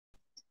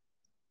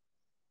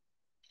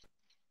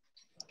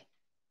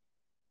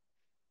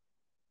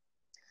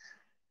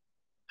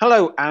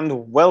Hello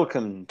and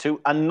welcome to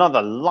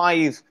another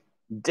live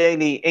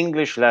daily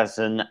English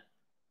lesson,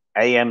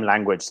 AM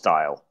language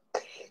style.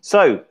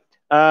 So,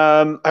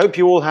 I hope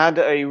you all had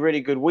a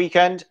really good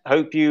weekend.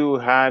 Hope you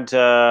had,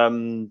 I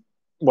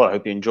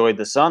hope you enjoyed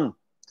the sun.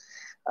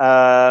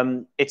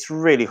 It's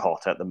really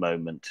hot at the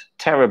moment.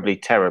 Terribly,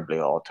 terribly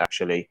hot,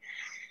 actually.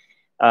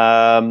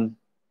 Um,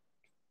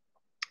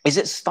 is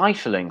it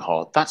stifling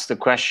hot? That's the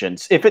question.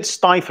 If it's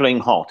stifling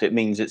hot, it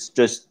means it's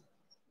just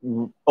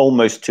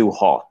almost too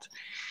hot.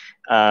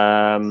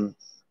 Stifling.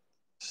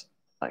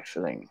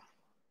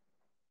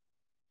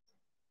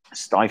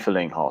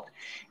 Stifling hot.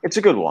 It's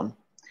a good one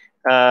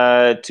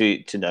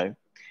to know.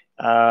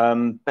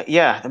 But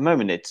yeah, at the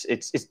moment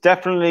it's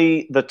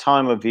definitely the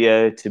time of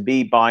year to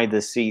be by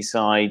the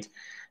seaside,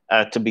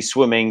 to be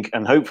swimming,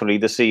 and hopefully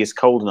the sea is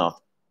cold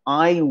enough.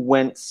 I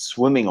went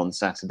swimming on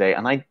Saturday,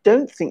 and I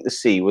don't think the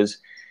sea was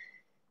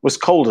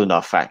cold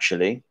enough.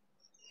 Actually,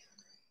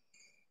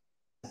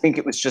 I think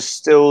it was just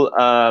still.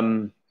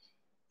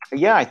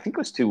 Yeah, I think it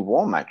was too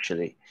warm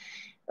actually.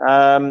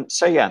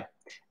 So yeah.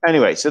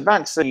 Anyway, so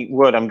that's the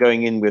word I'm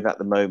going in with at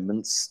the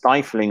moment.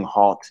 Stifling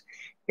hot.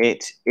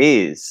 It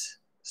is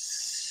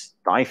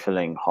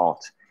stifling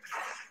hot.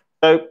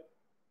 So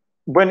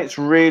when it's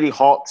really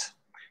hot,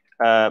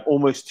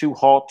 almost too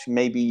hot,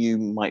 maybe you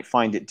might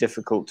find it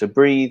difficult to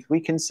breathe, we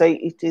can say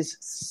it is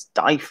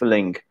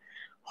stifling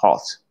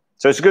hot.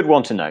 So it's a good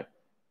one to know.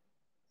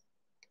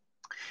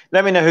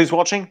 Let me know who's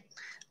watching.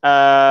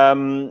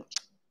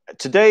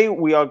 Today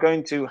we are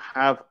going to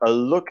have a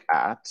look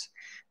at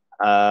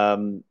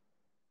we're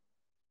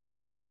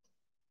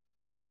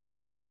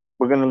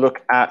going to look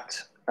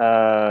at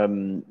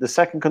the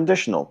second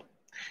conditional.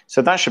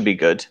 So that should be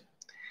good.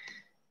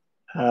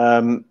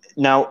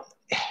 Now,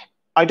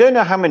 I don't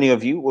know how many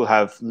of you will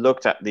have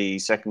looked at the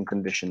second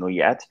conditional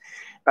yet,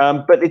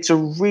 but it's a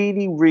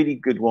really, really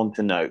good one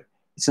to know.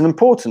 It's an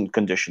important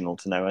conditional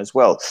to know as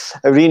well.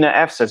 Arena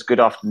F says, good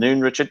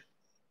afternoon, Richard.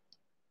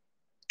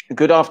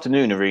 Good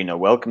afternoon, Arena.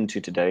 Welcome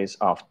to today's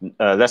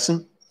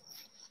lesson.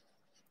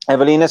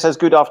 Evelina says,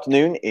 good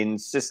afternoon in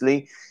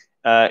Sicily.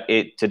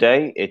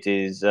 Today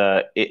it's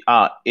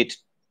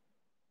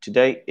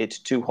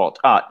too hot.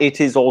 It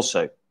is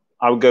also.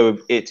 I would go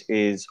with it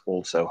is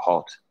also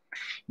hot.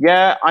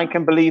 Yeah, I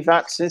can believe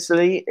that.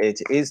 Sicily, it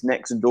is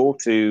next door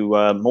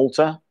to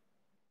Malta,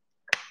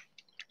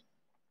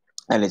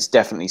 and it's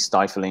definitely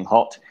stifling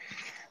hot.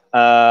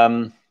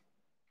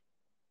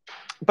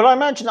 But I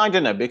imagine, I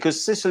don't know,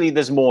 because Sicily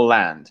there's more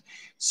land,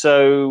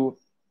 so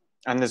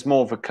and there's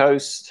more of a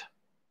coast.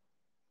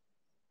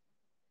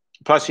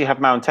 Plus, you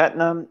have Mount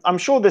Etna. I'm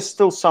sure there's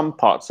still some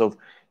parts of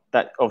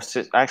that.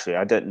 Actually,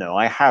 I don't know.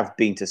 I have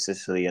been to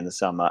Sicily in the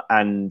summer,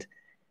 and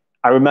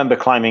I remember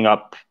climbing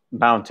up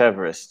Mount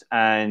Everest.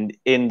 And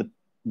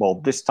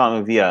this time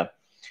of year,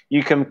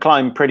 you can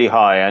climb pretty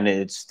high, and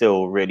it's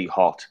still really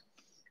hot.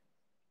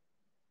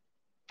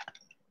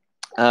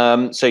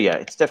 So yeah,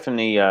 it's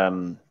definitely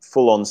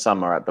full-on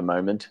summer at the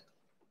moment.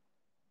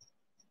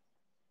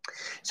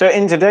 So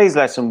in today's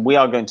lesson, we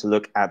are going to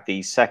look at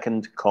the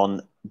second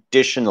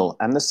conditional.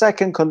 And the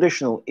second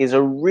conditional is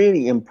a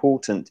really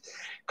important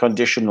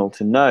conditional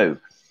to know.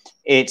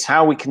 It's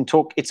how we can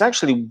talk. It's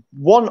actually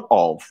one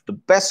of the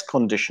best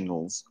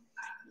conditionals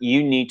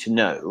you need to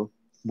know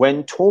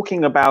when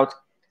talking about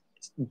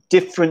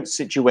different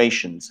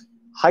situations,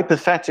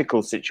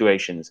 hypothetical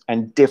situations,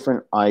 and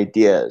different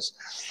ideas.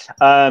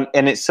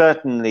 And it's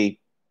certainly,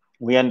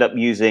 we end up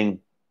using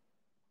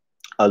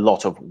a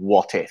lot of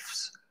what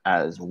ifs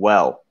as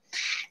well.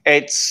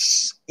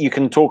 You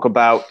can talk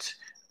about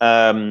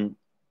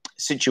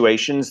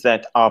situations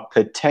that are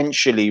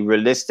potentially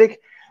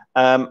realistic,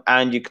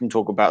 and you can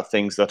talk about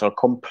things that are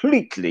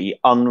completely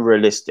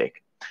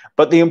unrealistic.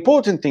 But the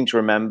important thing to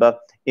remember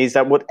is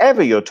that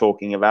whatever you're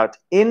talking about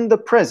in the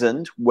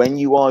present, when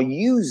you are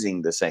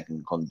using the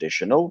second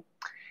conditional,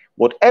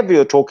 whatever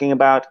you're talking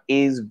about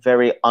is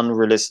very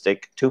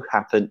unrealistic to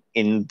happen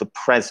in the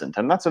present.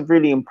 And that's a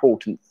really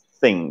important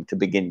thing to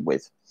begin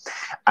with.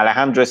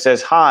 Alejandra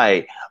says,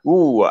 hi.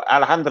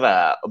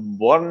 Alejandra,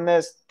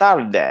 buenas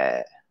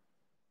tardes.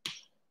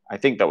 I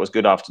think that was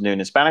good afternoon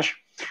in Spanish.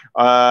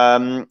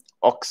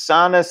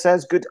 Oksana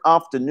says, good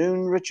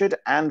afternoon, Richard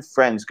and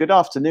friends. Good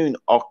afternoon,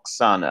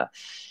 Oksana.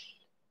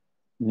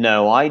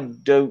 No, I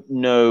don't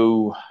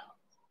know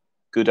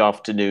good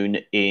afternoon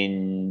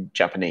in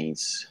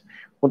Japanese.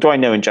 What do I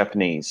know in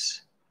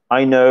Japanese?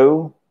 I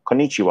know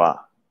konnichiwa.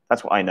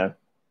 That's what I know.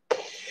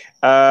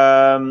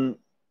 I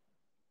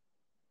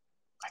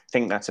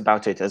think that's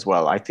about it as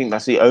well. I think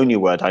that's the only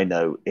word I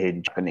know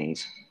in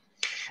Japanese.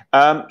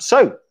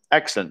 So,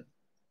 excellent.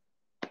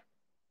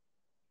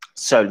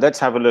 So let's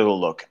have a little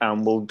look,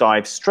 and we'll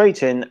dive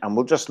straight in, and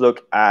we'll just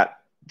look at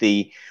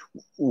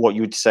what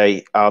you would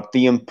say are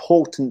the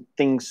important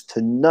things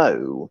to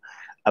know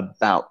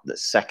about the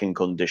second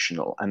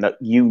conditional and that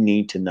you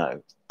need to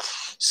know.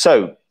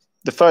 So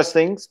the first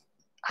things,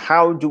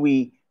 how do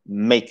we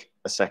make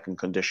a second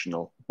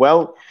conditional?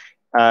 Well,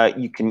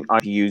 you can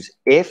either use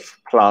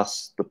if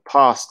plus the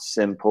past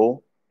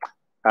simple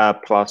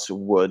plus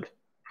would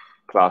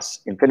plus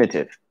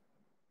infinitive.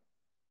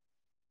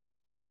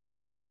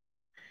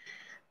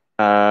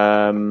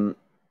 The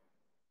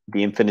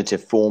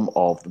infinitive form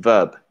of the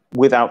verb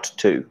without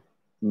to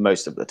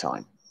most of the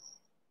time.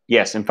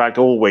 Yes, in fact,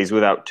 always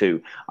without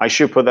to. I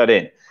should put that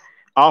in.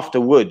 After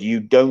would, you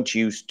don't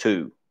use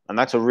to. And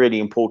that's a really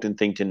important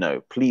thing to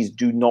know. Please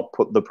do not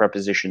put the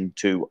preposition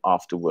to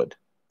after would.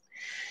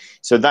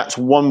 So that's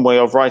one way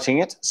of writing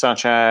it,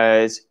 such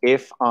as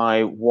if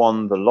I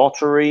won the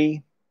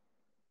lottery,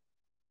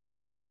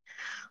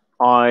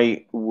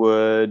 I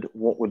would,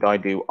 what would I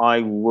do? I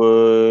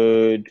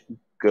would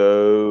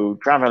go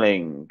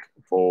traveling,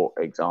 for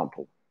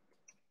example.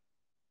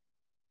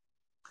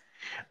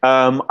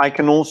 I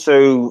can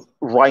also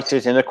write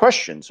it in a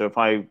question. So if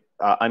I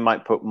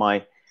might put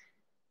my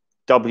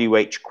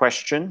WH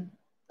question.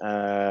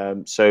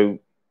 So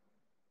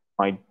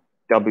my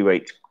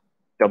WH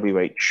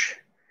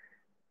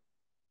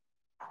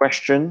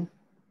question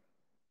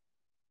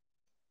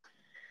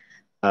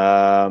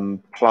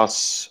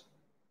plus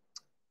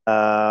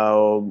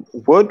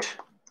would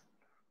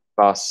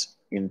plus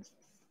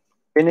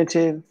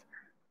infinitive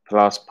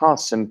plus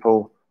past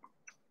simple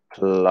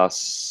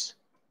plus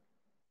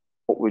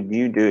what would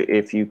you do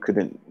if you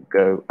couldn't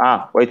go?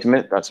 Wait a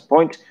minute, that's a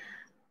point.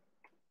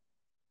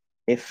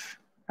 If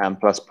and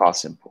plus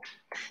past simple.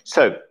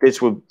 So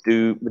this would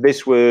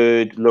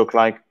look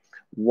like,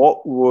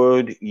 what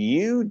would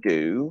you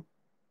do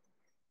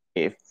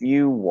if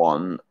you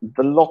won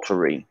the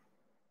lottery?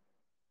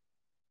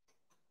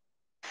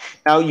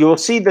 Now you'll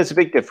see there's a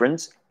big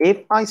difference.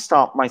 If I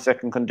start my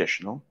second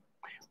conditional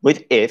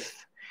with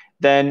if,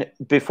 then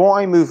before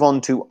I move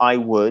on to I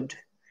would,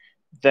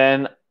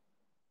 then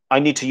I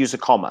need to use a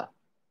comma.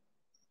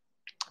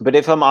 But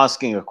if I'm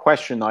asking a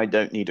question, I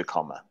don't need a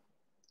comma.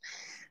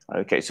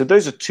 Okay, so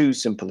those are two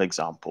simple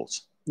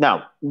examples.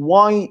 Now,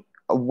 when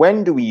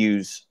do we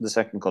use the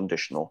second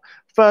conditional?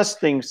 First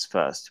things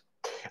first,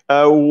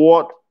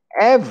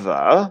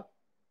 whatever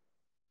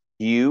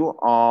you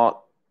are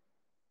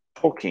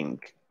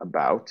talking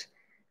about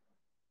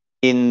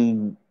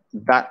in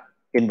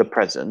the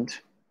present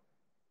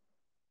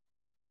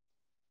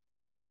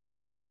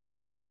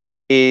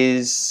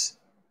is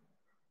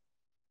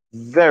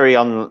very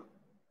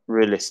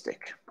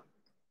unrealistic.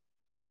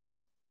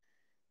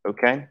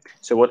 Okay,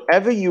 so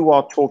whatever you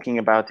are talking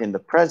about in the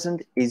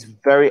present is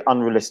very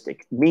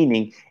unrealistic,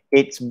 meaning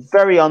it's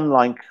very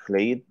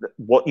unlikely that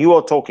what you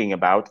are talking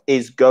about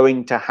is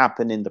going to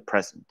happen in the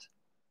present.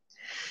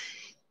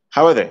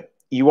 However,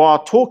 you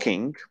are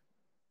talking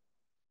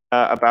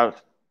about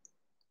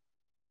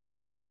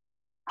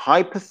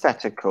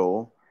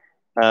hypothetical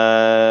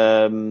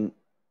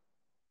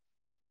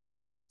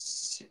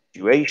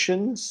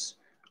situations,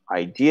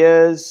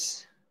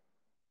 ideas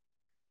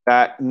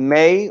that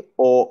may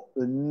or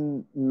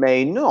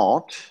may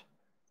not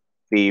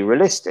be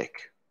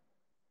realistic.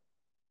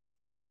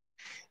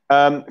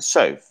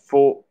 So,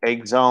 for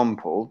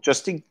example,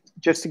 just to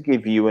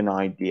give you an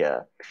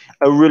idea,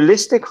 a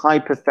realistic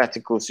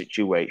hypothetical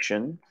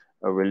situation,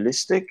 a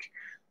realistic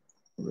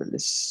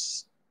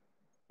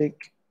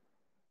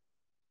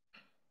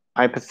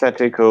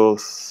hypothetical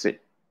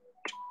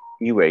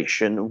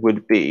situation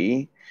would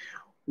be,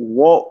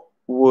 what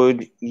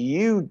would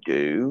you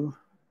do?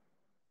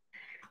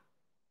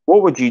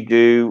 What would you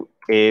do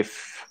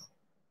if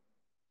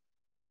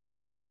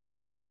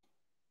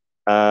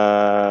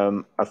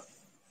a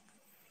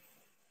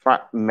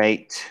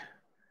flatmate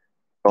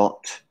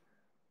got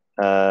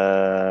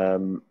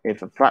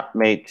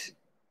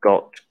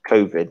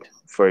COVID,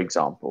 for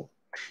example?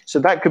 So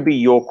that could be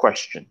your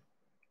question.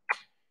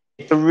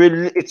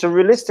 It's a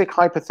realistic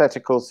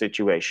hypothetical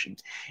situation.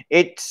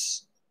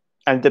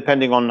 And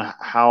depending on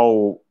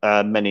how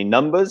many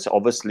numbers,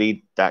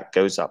 obviously that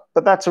goes up.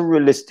 But that's a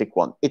realistic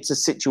one. It's a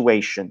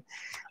situation.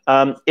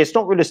 It's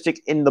not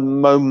realistic in the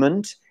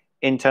moment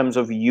in terms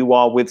of you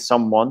are with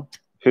someone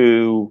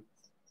who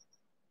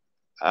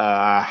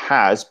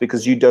has,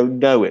 because you don't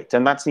know it.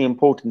 And that's the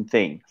important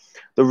thing.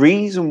 The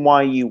reason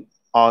why you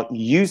are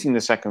using the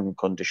second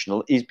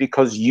conditional is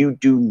because you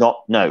do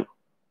not know.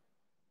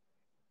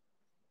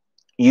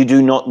 You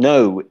do not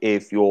know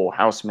if your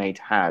housemate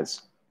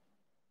has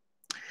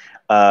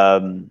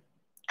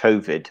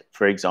COVID,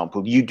 for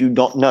example. You do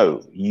not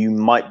know. You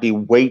might be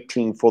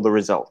waiting for the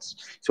results.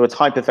 So it's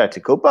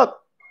hypothetical, but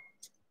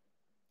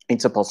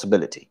it's a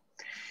possibility.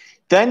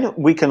 Then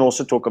we can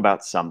also talk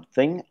about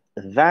something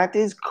that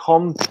is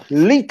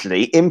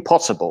completely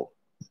impossible,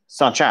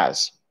 such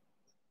as,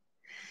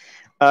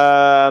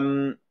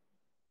 let's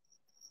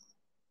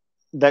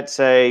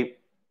say,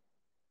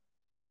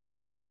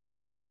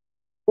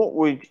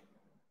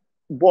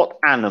 what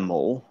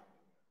animal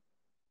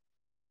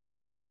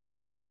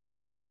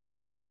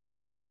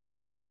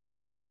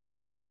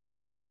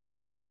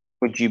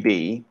would you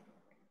be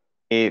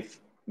if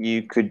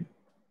you could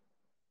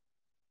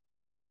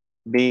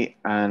be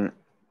an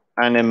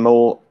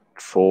animal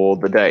for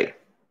the day?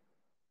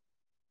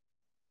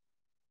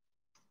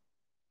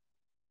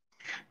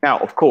 Now,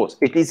 of course,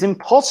 it is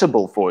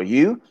impossible for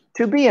you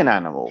to be an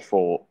animal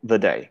for the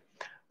day,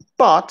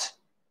 but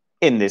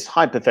in this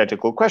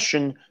hypothetical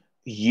question,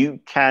 you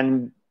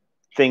can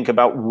think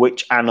about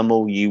which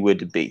animal you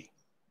would be.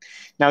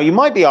 Now, you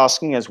might be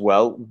asking as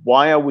well,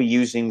 why are we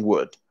using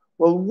would?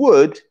 Well,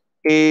 would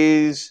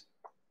is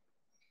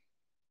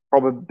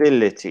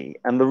probability.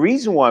 And the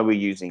reason why we're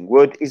using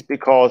would is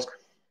because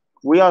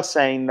we are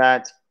saying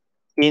that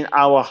in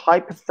our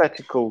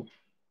hypothetical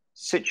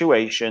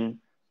situation,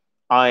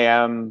 I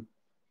am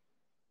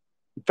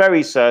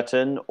very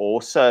certain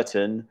or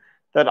certain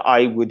that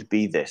I would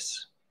be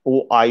this,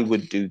 or I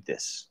would do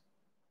this,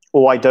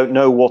 or I don't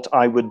know what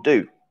I would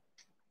do,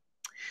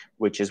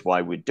 which is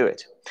why we do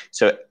it.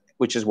 So,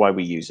 which is why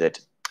we use it.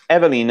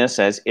 Evelina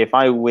says, if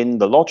I win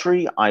the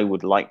lottery, I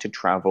would like to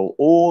travel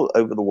all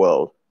over the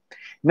world.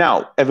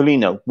 Now,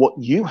 Evelina, what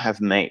you have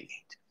made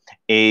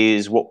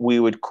is what we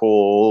would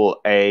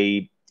call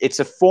it's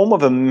a form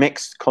of a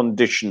mixed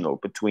conditional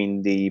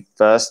between the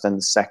first and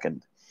the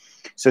second.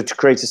 So to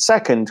create a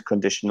second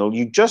conditional,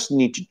 you just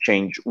need to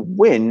change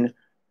win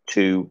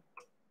to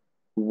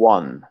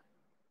one.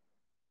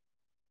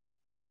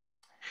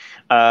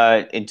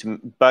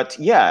 But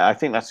yeah, I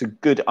think that's a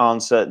good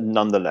answer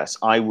nonetheless.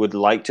 I would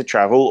like to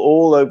travel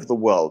all over the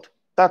world.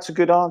 That's a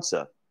good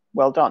answer.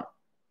 Well done.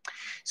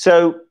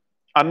 So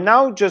I'm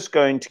now just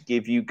going to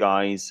give you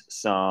guys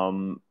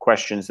some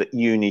questions that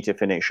you need to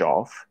finish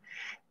off,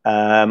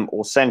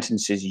 or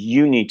sentences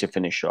you need to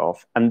finish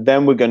off, and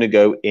then we're going to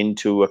go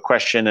into a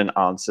question and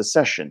answer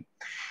session.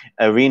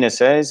 Arena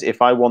says,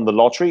 if I won the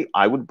lottery,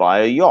 I would buy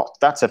a yacht.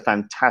 That's a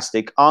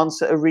fantastic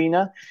answer,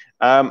 Arena.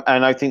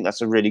 And I think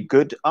that's a really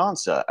good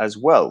answer as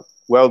well.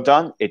 Well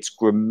done. It's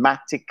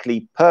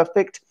grammatically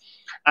perfect.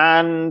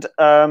 And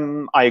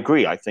I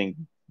agree. I think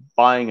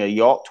buying a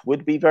yacht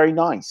would be very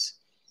nice.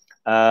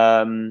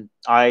 You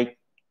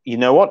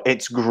know what?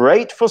 It's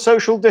great for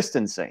social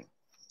distancing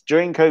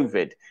during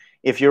COVID.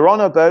 If you're on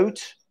a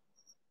boat,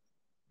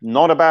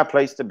 not a bad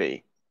place to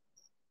be.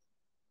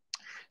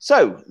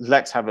 So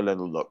let's have a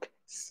little look.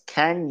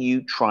 Can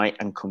you try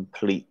and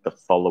complete the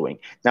following?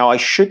 Now, I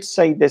should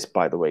say this,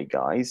 by the way,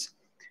 guys.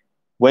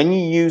 When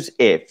you use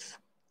if,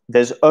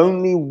 there's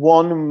only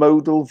one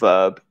modal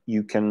verb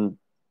you can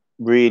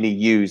really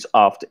use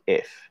after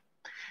if,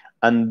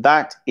 and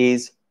that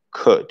is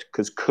could,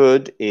 because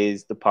could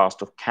is the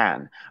past of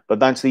can, but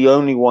that's the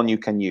only one you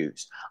can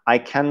use. I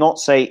cannot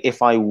say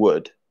if I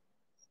would.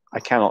 I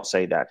cannot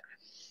say that.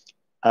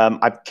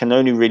 I can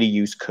only really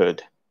use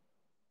could.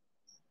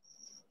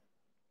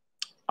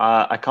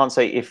 I can't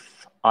say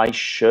if I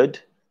should.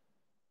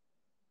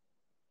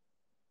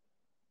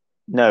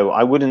 No,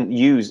 I wouldn't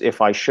use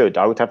if I should.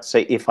 I would have to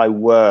say if I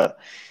were.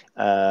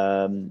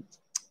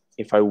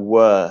 If I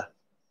were.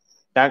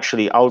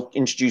 Actually, I'll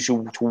introduce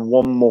you to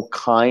one more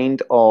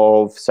kind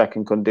of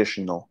second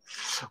conditional,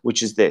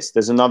 which is this.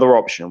 There's another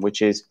option,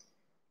 which is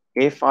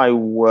if I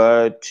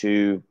were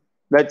to,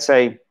 let's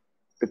say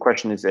the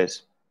question is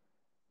this,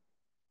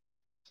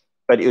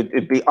 but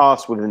it'd be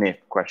asked with an if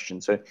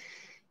question. So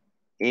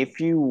if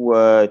you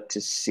were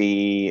to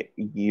see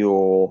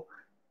your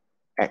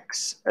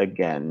ex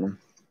again,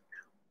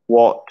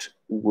 what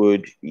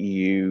would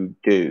you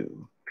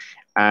do?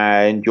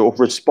 And your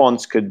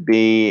response could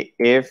be,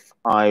 if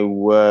I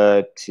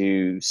were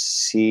to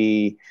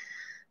see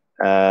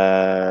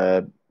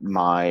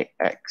my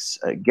ex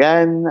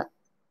again,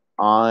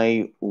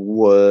 I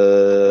would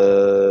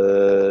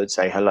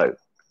say hello,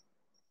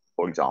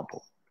 for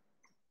example.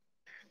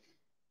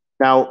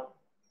 Now,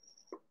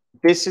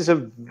 this is a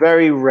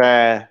very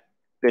rare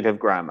bit of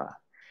grammar,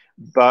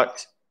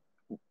 but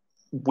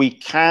we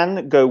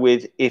can go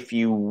with if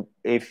you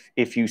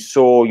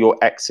saw your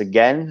ex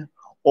again,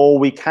 or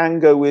we can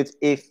go with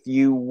if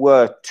you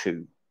were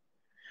to.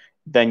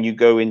 Then you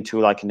go into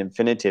like an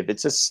infinitive.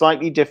 It's a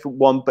slightly different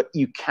one, but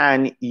you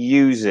can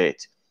use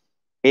it.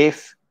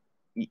 If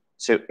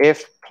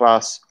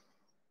plus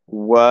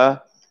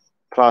were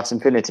plus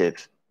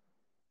infinitive.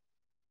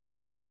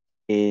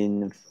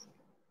 Infinitive.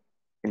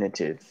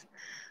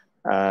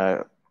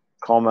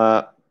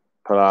 Comma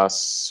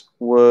plus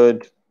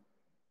would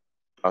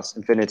plus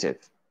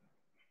infinitive.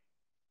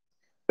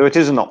 So it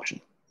is an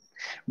option.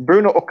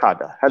 Bruno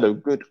Okada. Hello,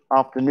 good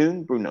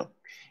afternoon, Bruno.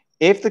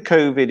 If the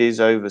COVID is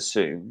over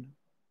soon,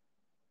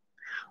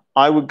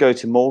 I would go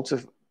to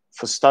Malta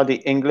for study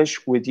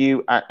English with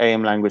you at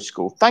AM Language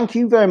School. Thank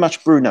you very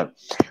much, Bruno.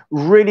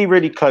 Really,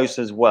 really close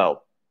as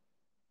well.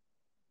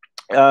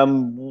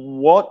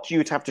 What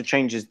you'd have to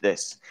change is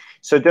this.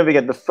 So don't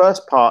forget, the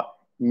first part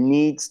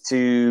needs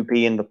to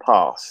be in the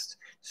past.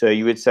 So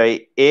you would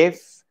say,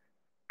 if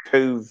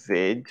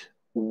COVID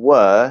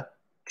were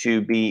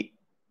to be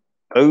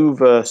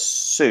over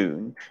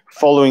soon,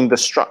 following the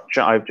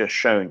structure I've just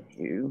shown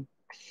you,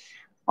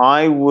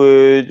 I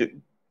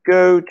would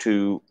go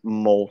to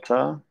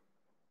Malta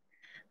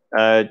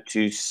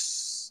to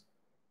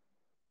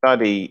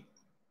study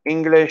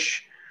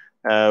English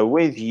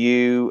with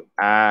you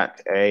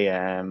at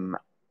AM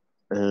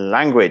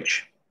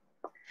Language,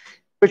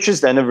 which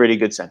is then a really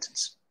good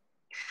sentence.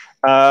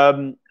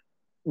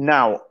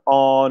 Now,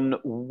 on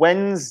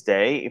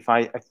Wednesday,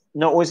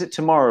 no, or is it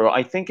tomorrow?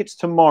 I think it's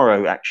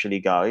tomorrow, actually,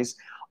 guys.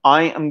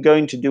 I am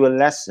going to do a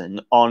lesson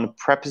on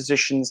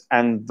prepositions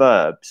and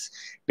verbs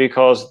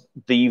because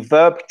the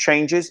verb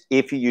changes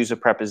if you use a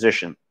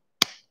preposition.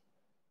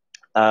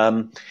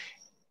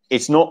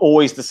 It's not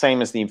always the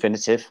same as the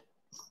infinitive.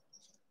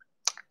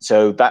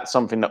 So that's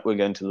something that we're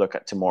going to look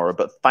at tomorrow.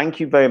 But thank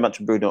you very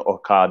much, Bruno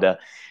Okada.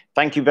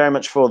 Thank you very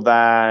much for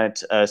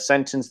that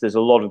sentence. There's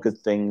a lot of good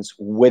things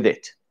with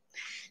it.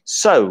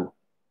 So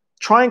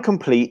try and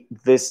complete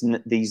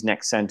these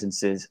next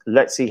sentences.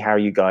 Let's see how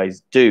you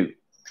guys do.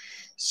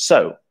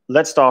 So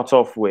let's start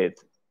off with,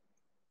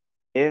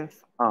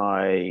 if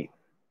I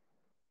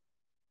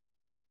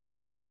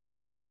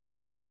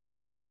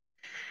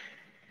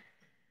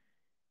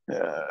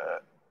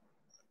well,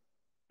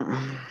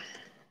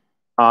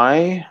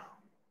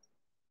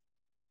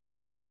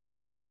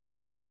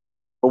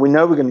 we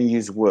know we're going to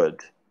use would.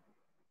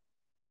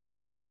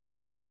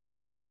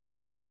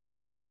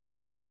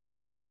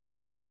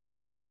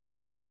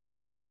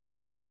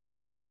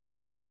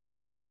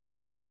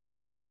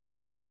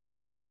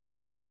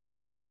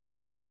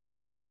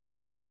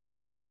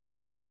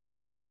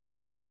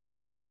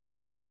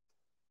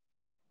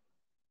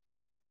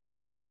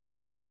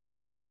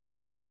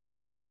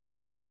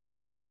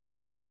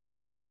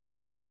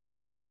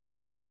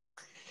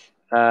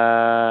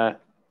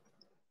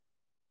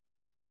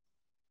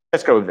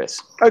 Let's go with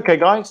this. Okay,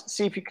 guys,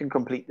 see if you can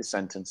complete the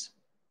sentence.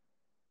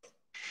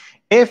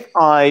 If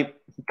I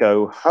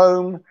go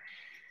home,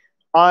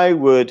 I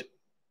would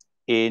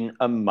in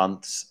a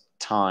month's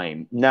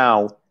time.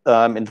 Now,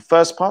 in the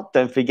first part,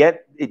 don't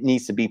forget, it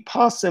needs to be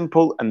past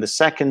simple, and the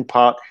second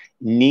part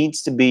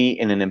needs to be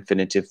in an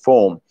infinitive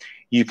form.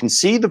 You can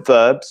see the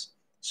verbs,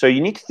 so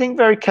you need to think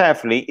very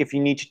carefully if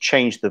you need to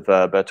change the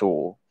verb at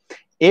all.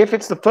 If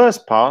it's the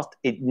first part,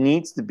 it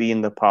needs to be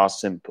in the past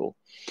simple.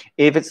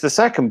 If it's the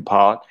second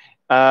part,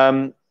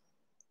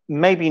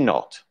 maybe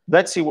not.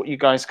 Let's see what you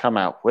guys come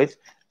out with,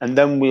 and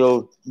then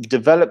we'll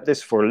develop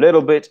this for a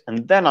little bit,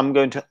 and then I'm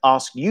going to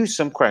ask you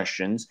some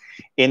questions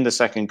in the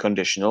second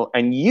conditional,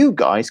 and you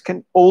guys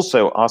can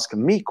also ask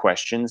me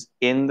questions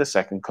in the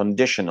second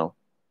conditional.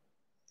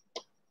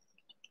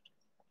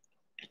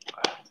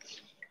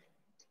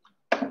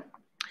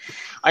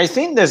 I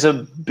think there's a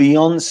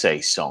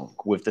Beyonce song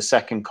with the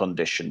second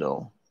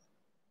conditional.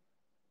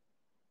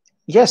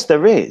 Yes,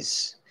 there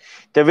is.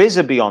 There is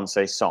a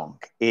Beyonce song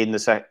in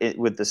the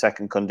with the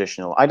second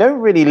conditional. I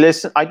don't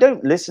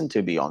listen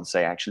to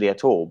Beyonce actually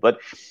at all, but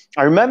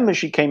I remember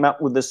she came out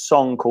with a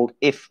song called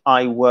 "If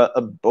I Were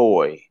a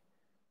Boy."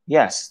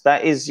 Yes,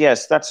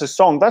 that's a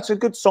song. That's a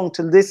good song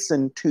to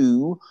listen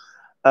to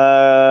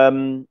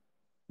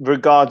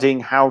regarding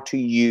how to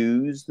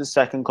use the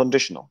second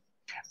conditional.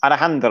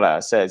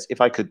 Alejandra says,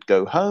 if I could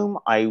go home,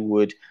 I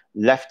would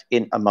left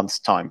in a month's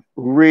time.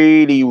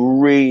 Really,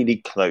 really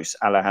close,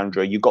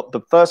 Alejandra. You got the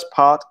first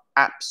part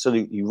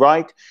absolutely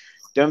right.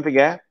 Don't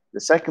forget,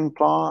 the second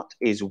part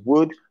is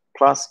would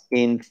plus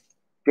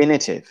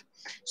infinitive.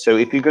 So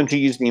if you're going to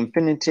use the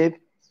infinitive,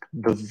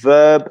 the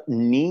verb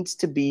needs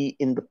to be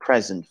in the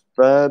present.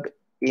 Verb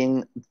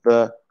in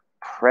the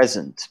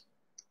present.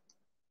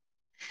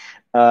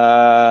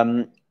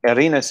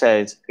 Irina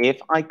says,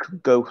 if I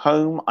could go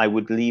home, I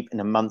would leave in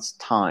a month's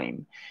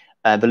time.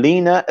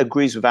 Belina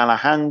agrees with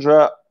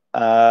Alejandra.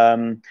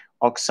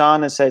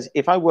 Oksana says,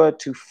 if I were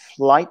to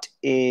flight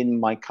in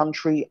my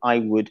country, I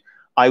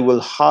will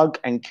hug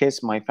and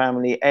kiss my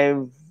family,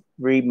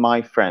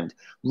 my friend.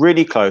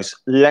 Really close.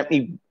 Let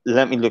me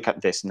look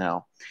at this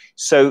now.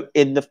 So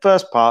in the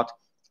first part,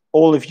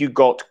 all of you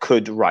got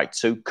could right.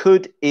 So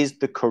could is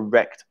the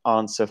correct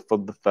answer for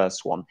the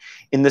first one.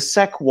 In the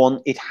second one,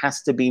 it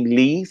has to be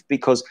leave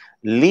because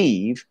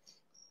leave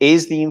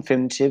is the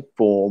infinitive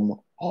form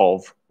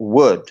of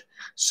would.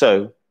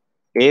 So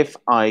if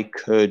I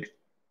could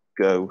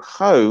go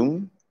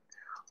home,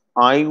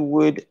 I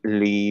would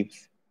leave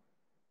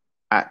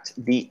at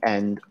the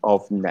end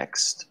of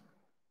next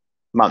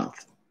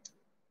month.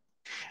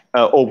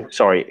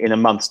 Sorry, in a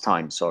month's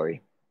time,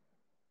 sorry.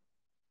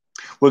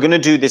 We're going to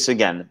do this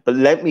again, but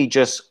let me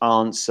just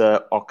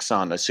answer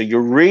Oksana. So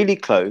you're really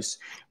close.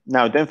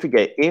 Now, don't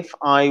forget, if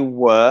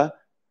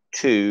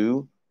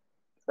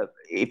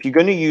you're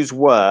going to use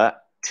were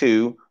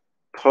to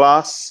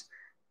plus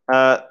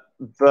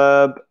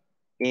verb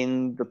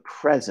in the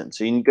present.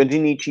 So you're going to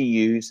need to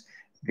use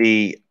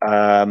the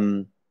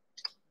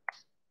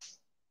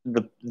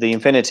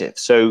infinitive.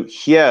 So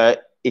here,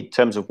 in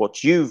terms of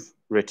what you've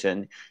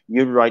written,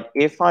 you write,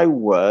 if I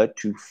were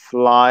to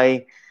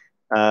fly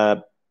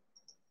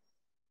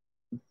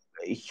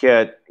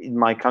here in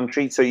my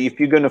country. So if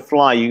you're going to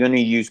fly, you're going to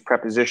use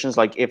prepositions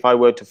like if I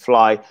were to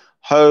fly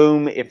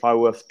home, if I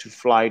were to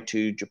fly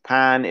to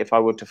Japan, if I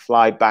were to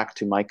fly back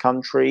to my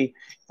country,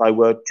 if I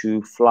were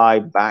to fly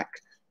back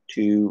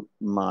to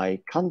my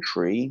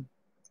country,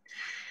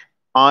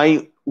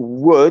 I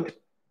would,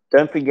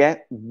 don't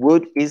forget,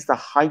 would is the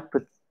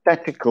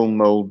hypothetical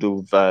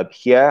modal verb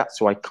here,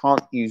 so I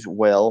can't use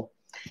will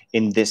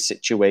in this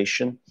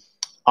situation.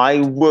 I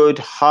would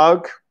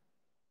hug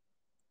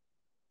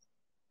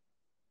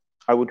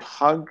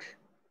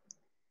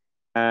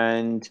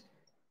and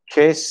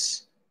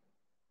kiss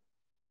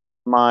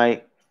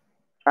my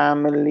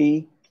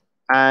family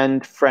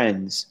and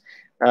friends.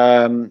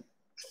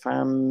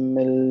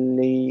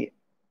 Family,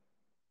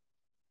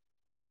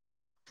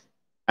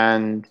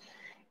 and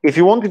if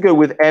you want to go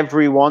with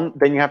everyone,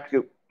 then you have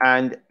to go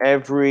and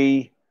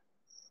every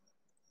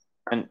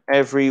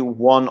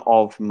one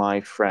of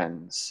my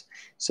friends.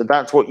 So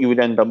that's what you would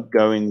end up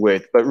going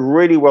with. But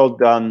really well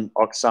done,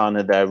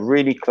 Oksana, there.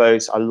 Really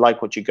close. I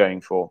like what you're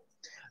going for.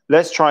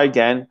 Let's try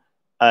again.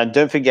 And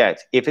don't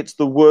forget, if it's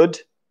the would,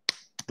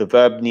 the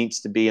verb needs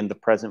to be in the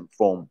present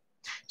form.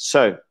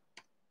 So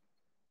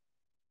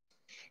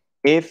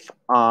if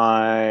I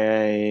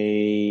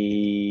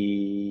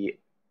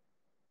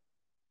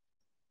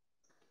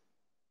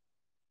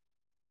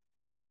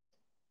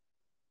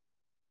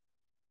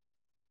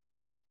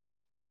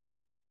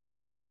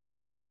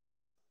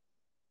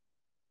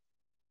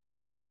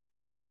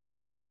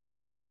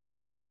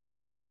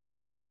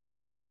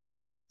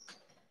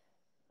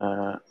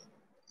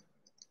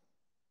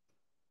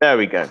there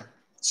we go.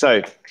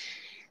 So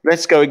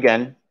let's go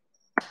again.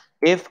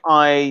 If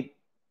I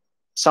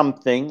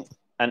something,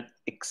 an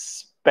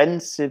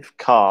expensive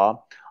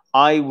car,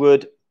 I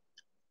would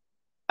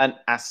an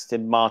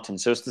Aston Martin.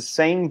 So it's the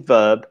same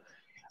verb,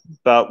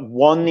 but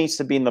one needs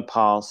to be in the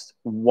past,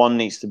 one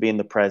needs to be in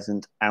the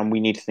present, and we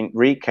need to think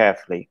really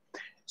carefully.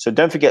 So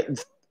don't forget,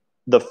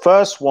 the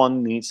first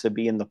one needs to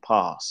be in the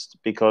past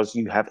because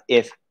you have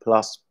if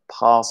plus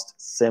past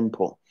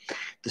simple.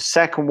 The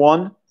second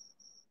one,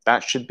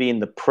 that should be in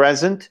the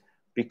present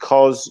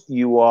because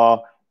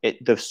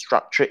the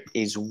structure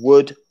is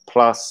would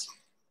plus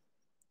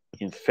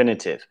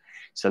infinitive.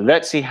 So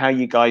let's see how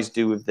you guys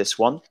do with this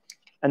one.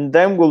 And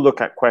then we'll look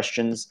at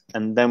questions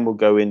and then we'll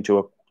go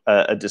into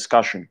a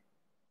discussion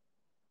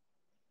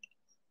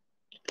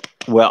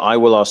where I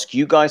will ask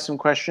you guys some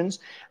questions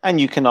and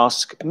you can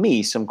ask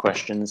me some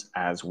questions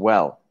as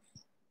well.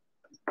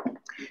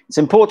 It's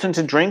important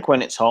to drink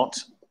when it's hot.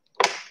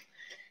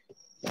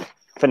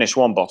 Finish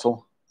one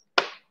bottle.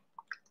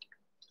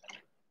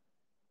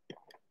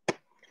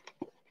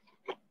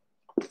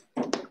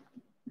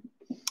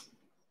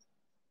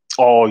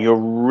 Oh, you're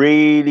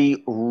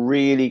really,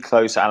 really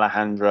close,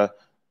 Alejandra.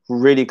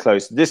 Really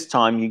close. This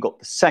time you got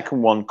the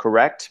second one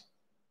correct.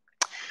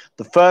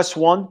 The first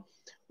one,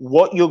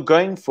 what you're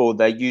going for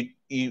there,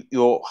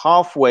 you're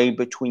halfway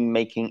between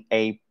making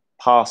a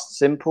past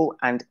simple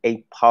and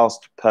a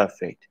past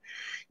perfect.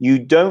 You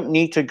don't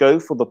need to go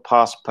for the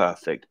past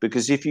perfect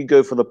because if you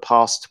go for the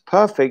past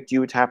perfect, you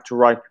would have to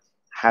write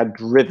had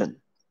driven.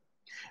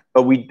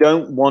 But we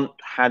don't want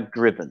had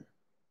driven.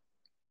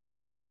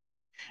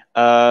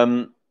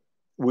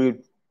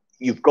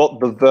 You've got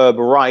the verb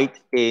right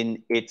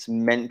in it's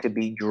meant to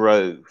be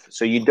drove.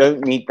 So you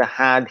don't need the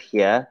had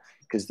here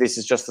because this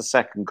is just the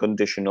second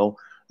conditional,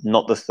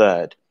 not the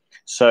third.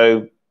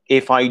 So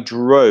if I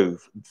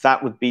drove,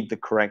 that would be the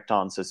correct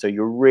answer. So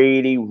you're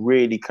really,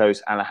 really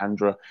close,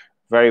 Alejandra.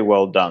 Very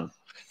well done.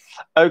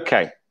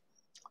 Okay,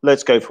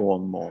 let's go for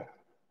one more.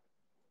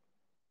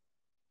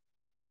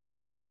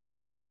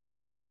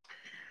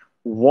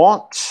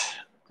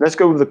 Let's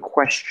go with the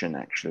question,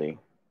 actually.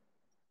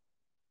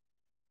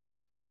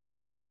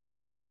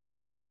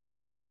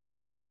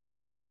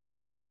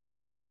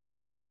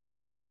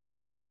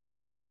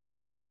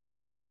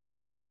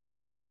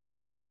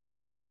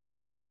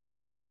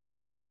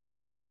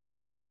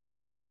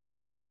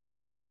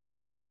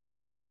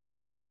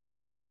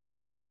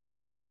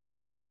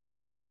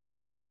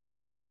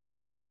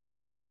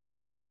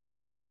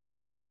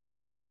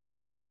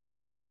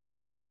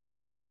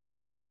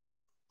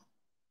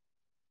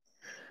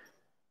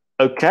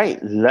 Okay,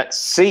 let's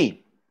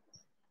see.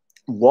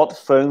 What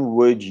phone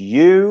would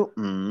you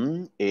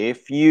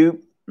if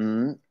you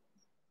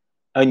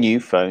a new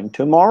phone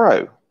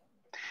tomorrow?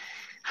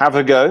 Have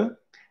a go.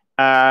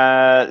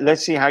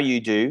 Let's see how you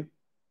do.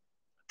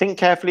 Think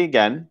carefully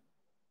again.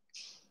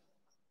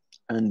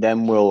 And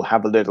then we'll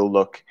have a little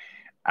look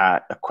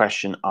at a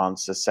question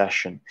answer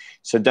session.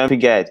 So don't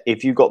forget,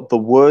 if you got the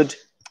would,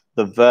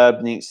 the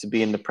verb needs to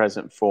be in the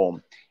present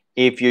form.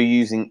 If you're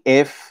using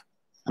if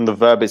and the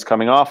verb is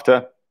coming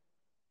after,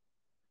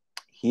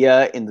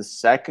 here in the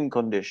second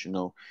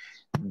conditional,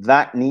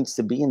 that needs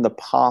to be in the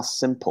past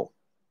simple.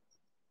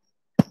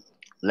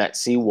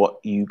 Let's see what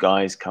you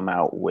guys come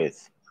out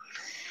with.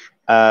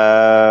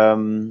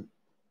 But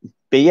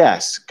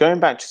yes, going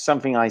back to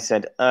something I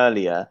said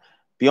earlier,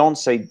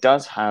 Beyonce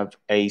does have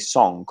a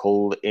song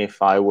called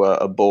 "If I Were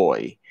a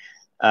Boy."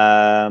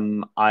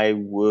 I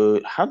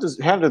would. How do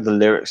the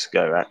lyrics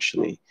go?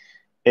 Actually,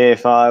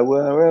 if I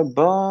were a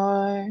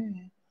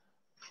boy,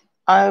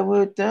 I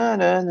would. Da,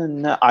 da, da,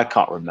 da. I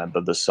can't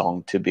remember the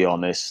song, to be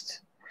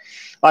honest.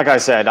 Like I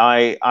said,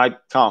 I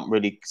can't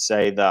really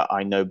say that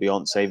I know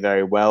Beyonce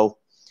very well.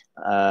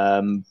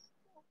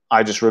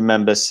 I just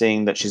remember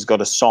seeing that she's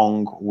got a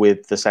song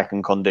with the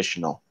second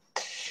conditional.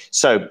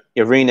 So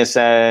Irina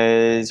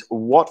says,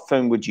 what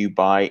phone would you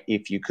buy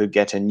if you could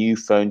get a new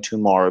phone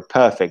tomorrow?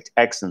 Perfect.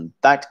 Excellent.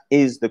 That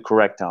is the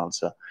correct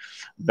answer.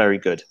 Very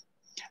good.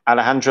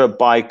 Alejandra,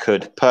 by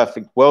could.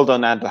 Perfect. Well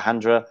done,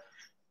 Alejandra.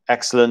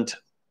 Excellent.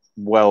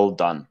 Well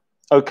done.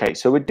 Okay,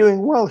 so we're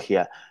doing well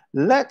here.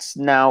 Let's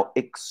now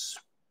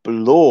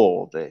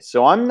explore this.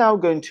 So I'm now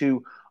going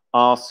to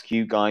ask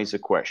you guys a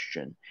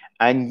question,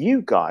 and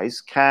you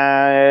guys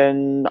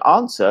can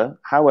answer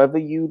however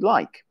you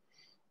like.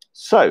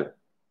 So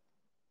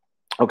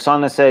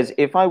Oksana says,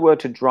 if I were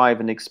to drive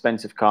an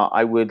expensive car,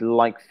 I would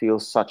feel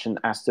such an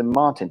Aston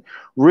Martin.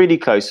 Really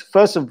close.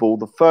 First of all,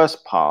 the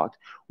first part,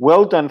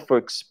 well done for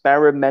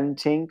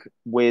experimenting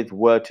with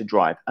word to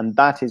drive. And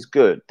that is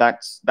good.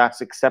 That's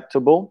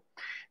acceptable.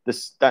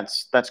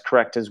 That's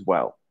correct as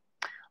well.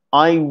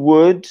 I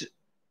would,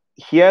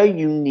 here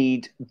you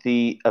need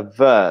a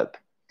verb.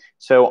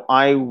 So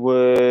I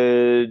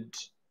would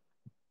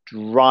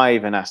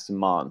drive an Aston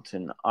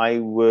Martin. I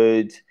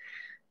would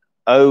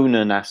own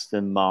an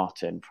Aston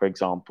Martin, for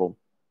example.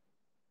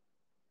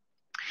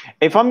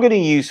 If I'm going to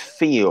use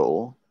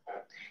feel,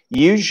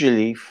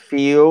 usually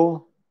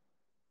feel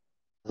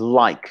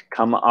like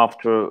come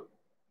after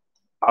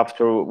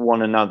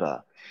one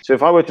another. So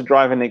if I were to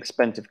drive an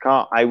expensive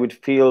car, I would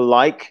feel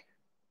like,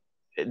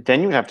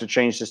 then you have to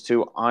change this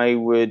to I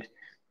would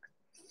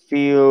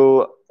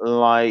feel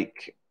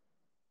like,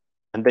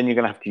 and then you're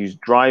going to have to use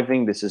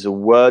driving. This is a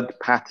word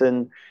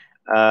pattern.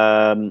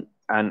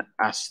 An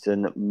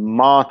Aston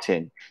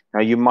Martin.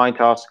 Now you might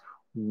ask,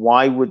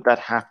 why would that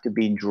have to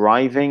be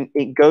driving?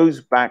 It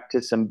goes back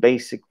to some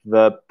basic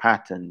verb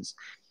patterns,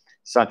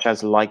 such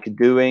as like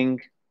doing,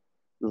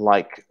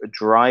 like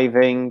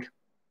driving,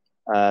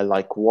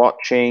 like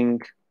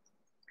watching.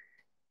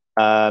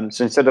 So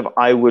instead of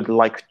I would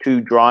like to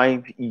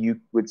drive,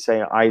 you would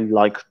say I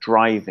like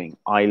driving,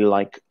 I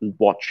like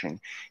watching.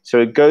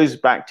 So it goes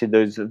back to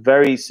those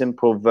very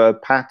simple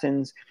verb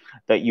patterns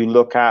that you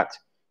look at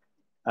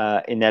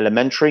in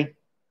elementary,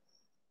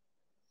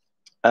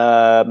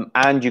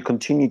 and you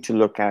continue to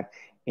look at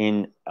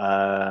in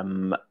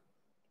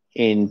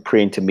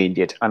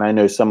pre-intermediate. And I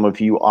know some of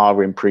you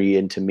are in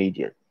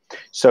pre-intermediate.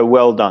 So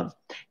well done.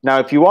 Now,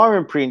 if you are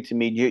in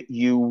pre-intermediate,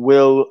 you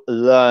will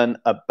learn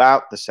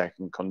about the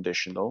second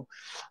conditional.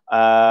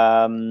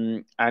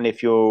 And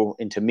if you're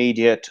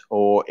intermediate,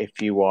 or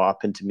if you are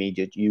up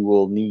intermediate, you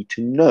will need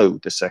to know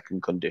the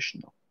second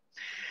conditional.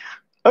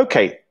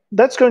 Okay,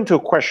 let's go into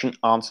a question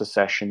answer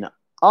session.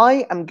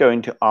 I am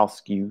going to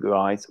ask you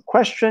guys a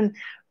question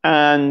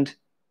and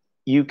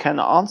you can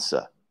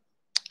answer.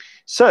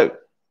 So,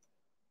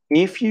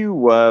 if you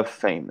were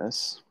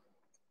famous,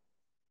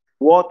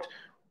 what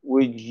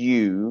would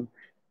you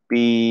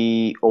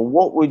be, or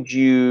what would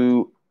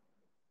you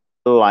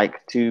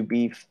like to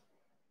be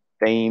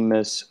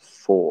famous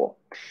for?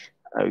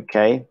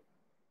 Okay.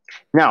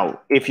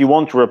 Now, if you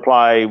want to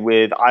reply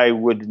with, I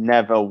would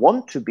never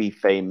want to be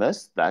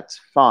famous, that's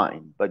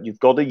fine, but you've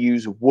got to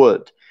use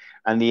would.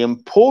 And the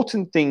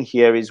important thing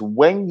here is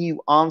when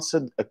you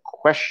answer a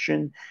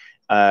question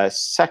with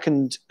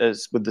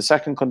the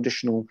second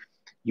conditional,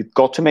 you've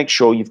got to make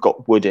sure you've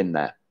got would in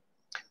there.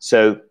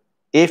 So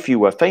if you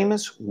were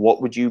famous,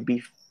 what would you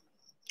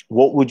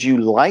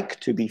like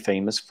to be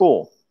famous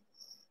for?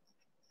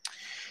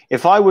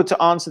 If I were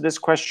to answer this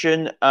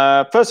question,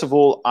 first of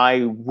all,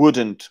 I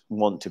wouldn't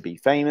want to be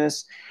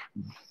famous.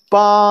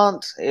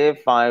 But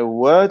if I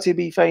were to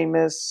be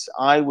famous,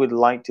 I would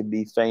like to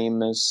be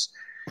famous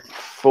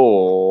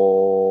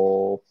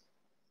for,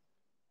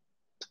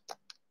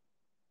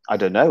 I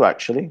don't know,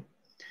 actually.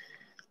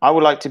 I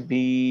would like to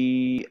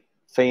be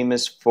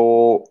famous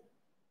for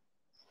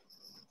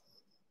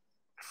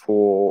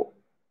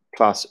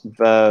plus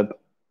verb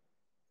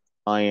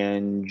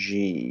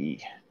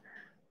ing.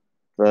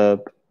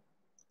 Verb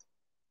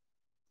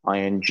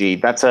ing.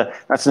 That's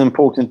an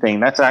important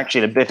thing. That's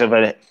actually a bit of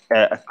a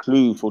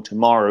clue for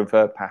tomorrow,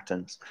 verb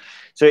patterns.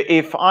 So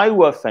if I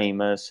were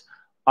famous,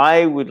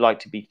 I would like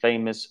to be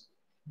famous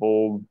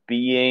for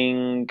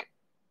being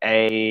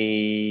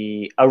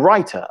a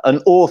writer,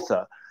 an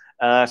author,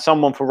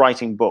 someone for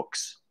writing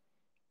books.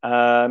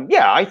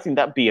 Yeah, I think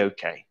that'd be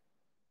okay.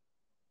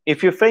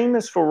 If you're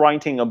famous for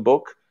writing a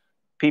book,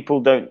 people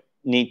don't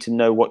need to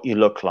know what you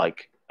look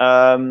like.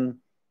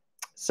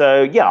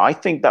 So yeah, I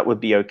think that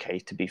would be okay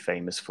to be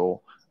famous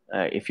for,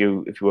 if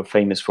you were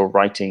famous for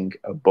writing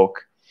a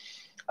book.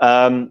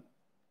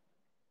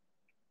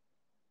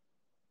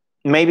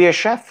 Maybe a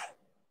chef.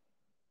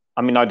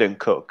 I mean, I don't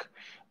cook,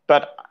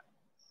 but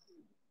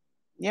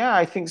yeah,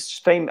 I think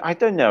fame. I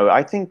don't know.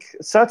 I think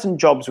certain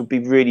jobs would be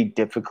really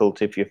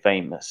difficult if you're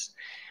famous.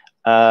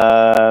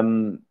 I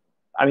mean,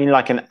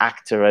 like an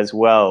actor as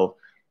well.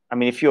 I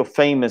mean, if you're a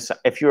famous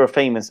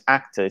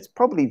actor, it's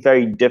probably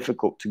very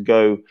difficult to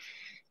go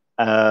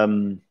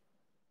to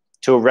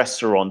a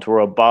restaurant or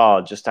a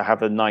bar just to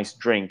have a nice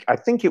drink. I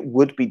think it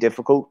would be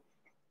difficult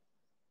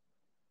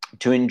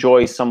to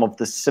enjoy some of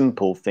the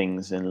simple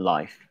things in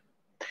life.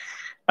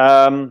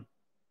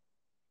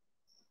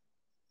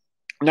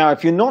 Now,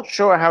 if you're not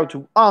sure how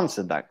to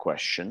answer that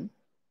question,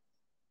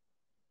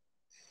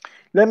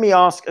 let me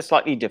ask a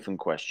slightly different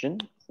question,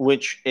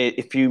 which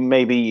if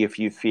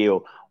you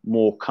feel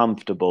more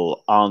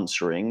comfortable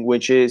answering,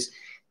 which is,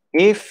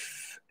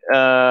 if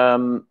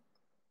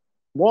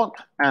What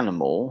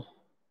animal?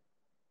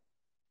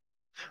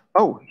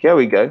 Oh, here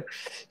we go.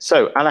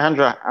 So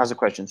Alejandra has a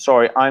question.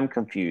 Sorry, I'm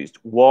confused.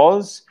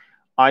 Was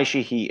I,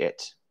 she, he,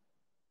 it?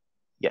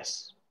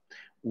 Yes.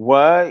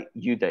 Were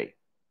you, they?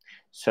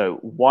 So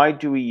why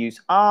do we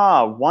use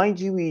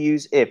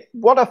if?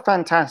 What a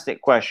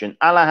fantastic question.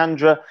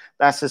 Alejandra,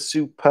 that's a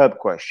superb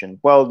question.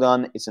 Well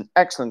done. It's an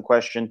excellent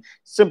question.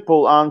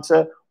 Simple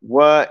answer,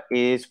 were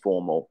is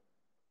formal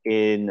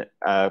in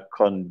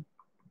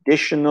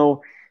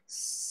conditional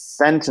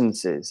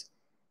sentences.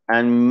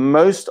 And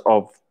most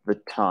of the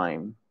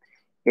time,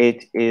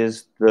 it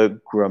is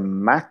the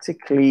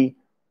grammatically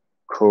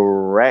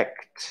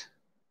correct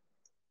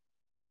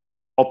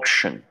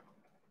option.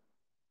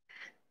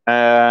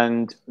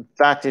 And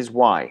that is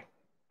why.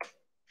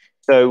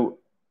 So,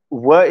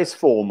 were is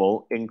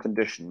formal in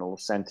conditional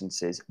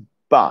sentences,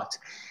 but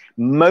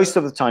most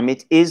of the time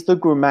it is the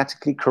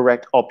grammatically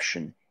correct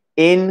option.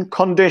 In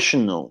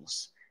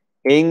conditionals,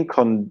 in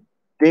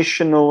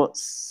conditional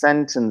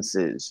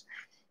sentences,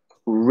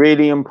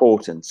 really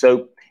important.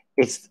 So,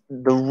 it's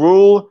the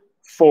rule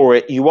for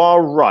it. You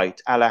are right,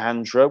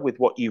 Alejandra, with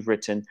what you've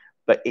written,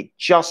 but it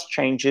just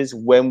changes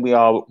when we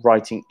are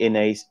writing in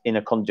a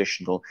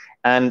conditional,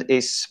 and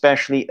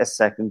especially a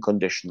second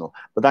conditional.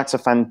 But that's a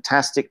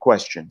fantastic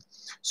question.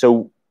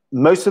 So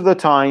most of the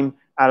time,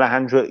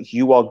 Alejandra,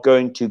 you are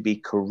going to be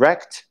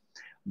correct.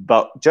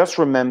 But just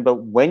remember,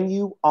 when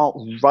you are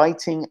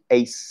writing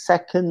a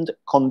second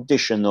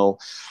conditional,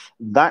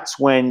 that's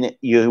when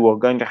you are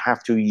going to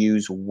have to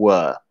use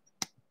were.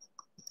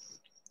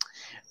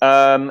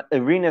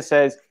 Irina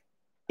says,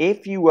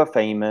 if you were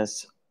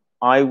famous,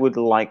 I would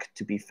like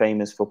to be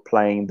famous for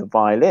playing the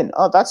violin.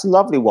 Oh, that's a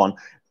lovely one.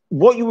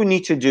 What you would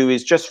need to do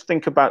is just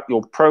think about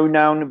your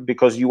pronoun,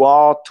 because you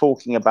are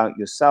talking about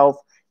yourself.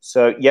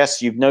 So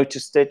yes, you've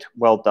noticed it.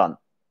 Well done.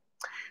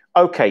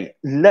 Okay,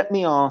 let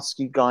me ask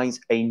you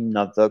guys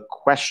another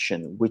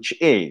question, which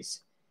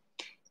is,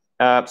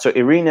 so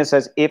Irina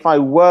says, if I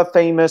were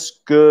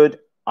famous, good,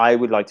 I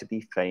would like to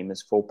be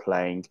famous for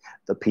playing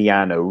the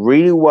piano.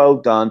 Really well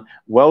done.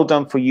 Well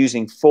done for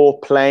using for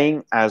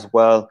playing as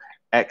well.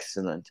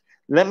 Excellent.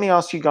 Let me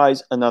ask you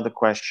guys another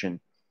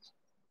question.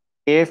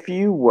 If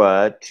you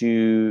were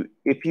to,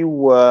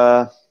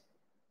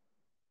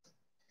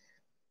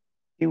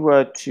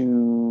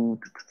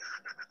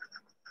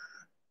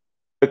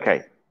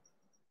 okay.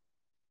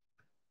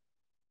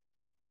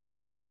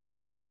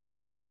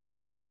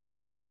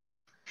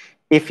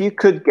 If you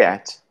could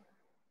get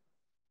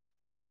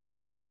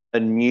a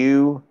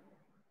new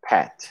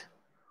pet,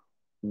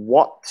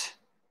 what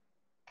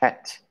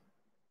pet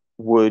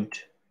would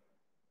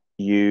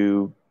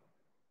you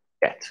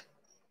get?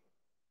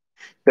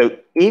 So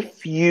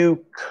if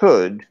you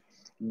could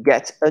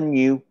get a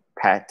new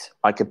pet,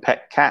 like a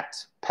pet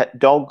cat, pet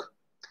dog,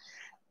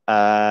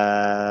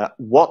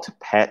 what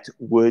pet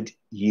would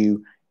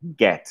you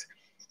get?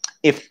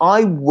 If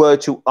I were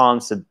to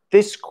answer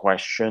this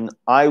question,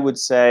 I would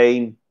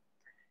say,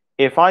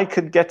 if I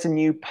could get a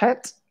new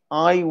pet,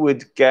 I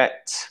would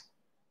get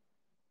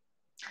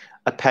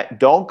a pet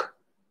dog,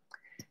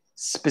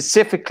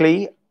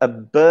 specifically a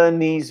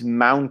Bernese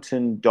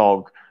Mountain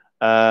Dog,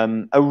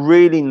 a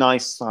really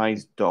nice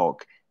sized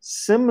dog,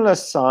 similar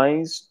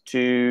size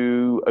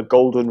to a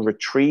golden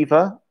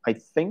retriever, I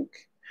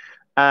think.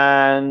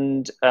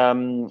 And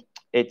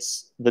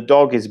the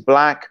dog is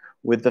black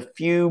with a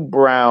few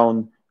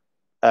brown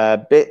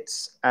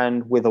bits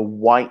and with a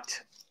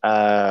white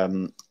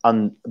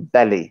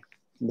belly,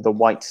 with a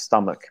white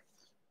stomach.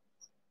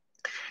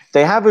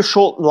 They have a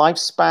short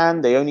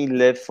lifespan. They only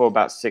live for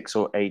about 6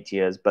 or 8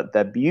 years, but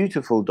they're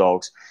beautiful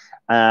dogs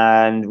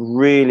and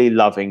really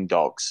loving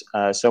dogs.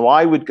 So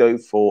I would go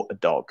for a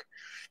dog.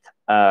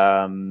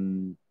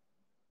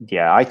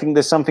 Yeah, I think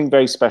there's something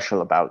very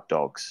special about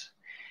dogs.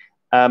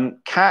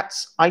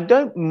 Cats, I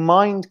don't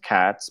mind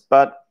cats,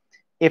 but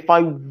if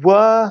I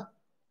were,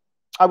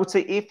 I would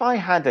say if I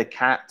had a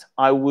cat,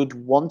 I would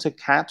want a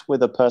cat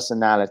with a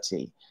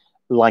personality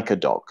like a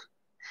dog.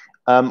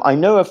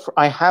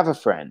 I have a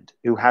friend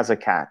who has a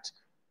cat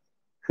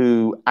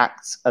who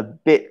acts a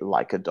bit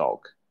like a dog.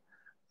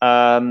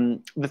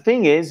 The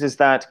thing is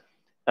that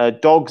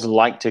dogs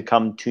like to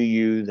come to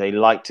you. They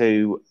like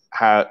to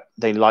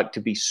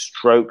be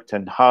stroked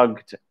and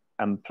hugged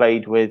and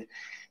played with.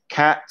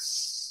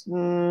 Cats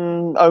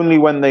only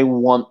when they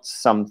want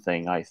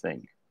something, I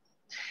think.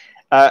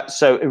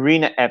 So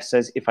Irina F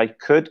says, if I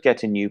could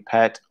get a new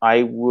pet,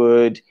 I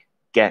would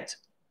get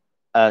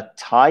a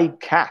Thai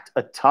cat.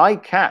 A Thai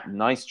cat.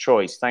 Nice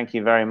choice. Thank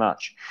you very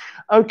much.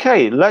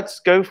 Okay, let's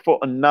go for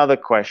another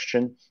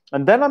question.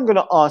 And then I'm going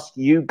to ask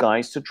you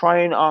guys to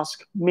try and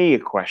ask me a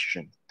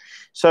question.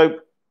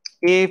 So,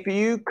 if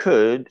you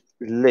could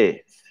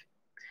live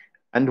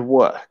and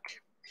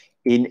work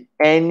in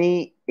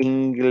any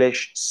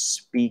English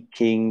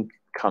speaking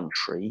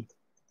country,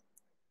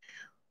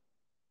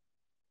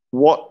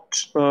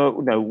 which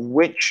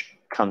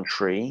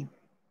country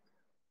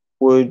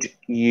would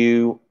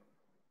you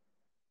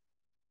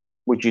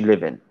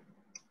live in?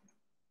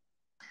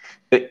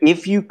 But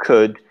if you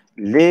could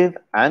live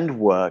and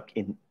work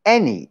in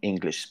any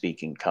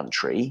English-speaking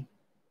country,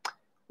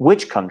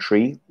 which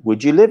country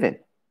would you live in?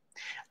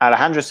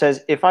 Alejandra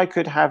says, if I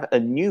could have a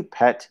new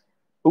pet.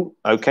 Oh,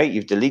 okay,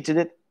 you've deleted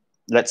it.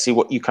 Let's see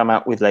what you come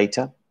out with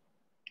later.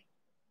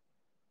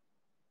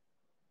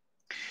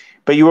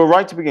 But you were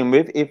right to begin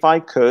with. If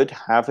I could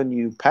have a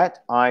new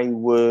pet, I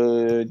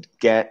would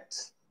get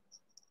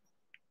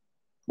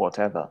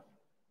whatever.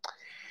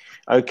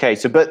 Okay,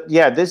 so, but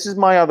yeah, this is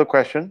my other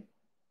question.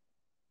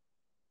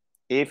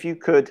 If you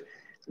could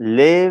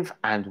live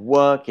and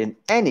work in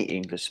any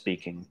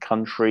English-speaking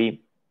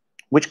country,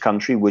 which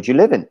country would you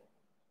live in?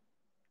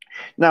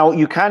 Now,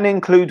 you can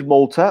include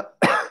Malta,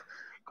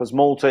 because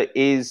Malta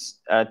is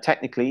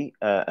technically,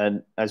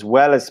 as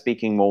well as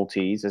speaking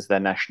Maltese as their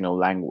national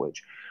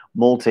language,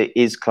 Malta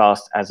is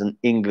classed as an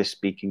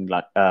English-speaking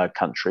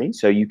country.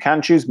 So you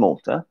can choose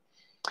Malta.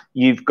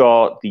 You've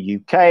got the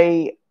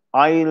UK,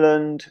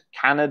 Ireland,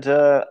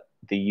 Canada,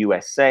 the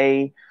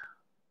USA.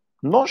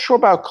 I'm not sure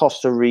about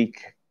Costa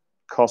Rica.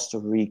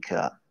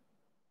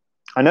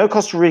 I know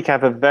Costa Rica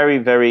have a very,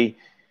 very...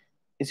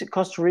 Is it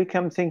Costa Rica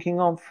I'm thinking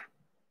of?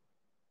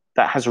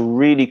 That has a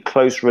really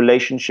close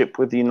relationship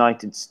with the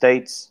United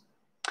States.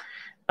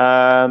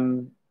 I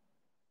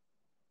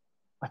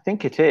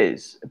think it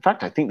is. In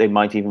fact, I think they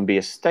might even be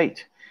a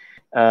state,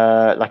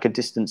 like a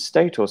distant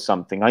state or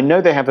something. I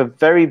know they have a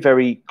very,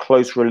 very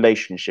close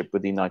relationship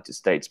with the United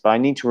States, but I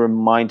need to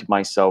remind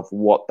myself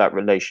what that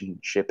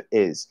relationship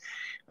is.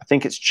 I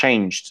think it's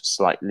changed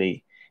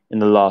slightly in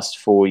the last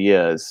 4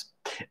 years.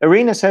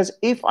 Irina says,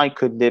 if I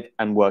could live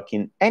and work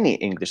in any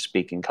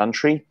English-speaking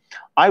country,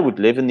 I would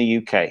live in the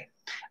UK.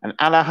 And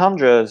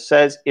Alejandra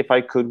says, if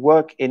I could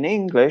work in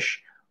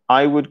English,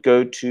 I would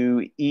go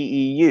to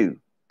EEU.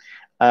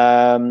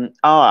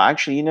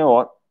 Actually, you know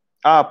what?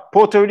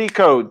 Puerto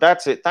Rico,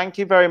 that's it. Thank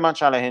you very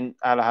much,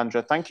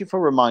 Alejandra. Thank you for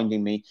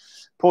reminding me.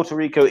 Puerto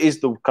Rico is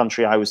the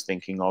country I was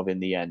thinking of in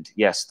the end.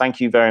 Yes, thank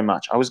you very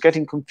much. I was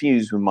getting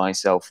confused with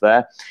myself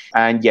there.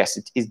 And yes,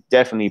 it is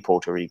definitely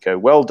Puerto Rico.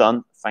 Well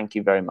done. Thank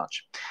you very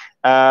much.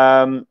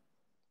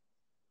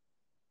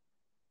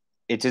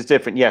 It is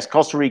different. Yes,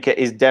 Costa Rica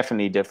is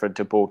definitely different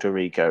to Puerto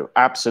Rico.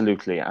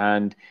 Absolutely.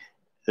 And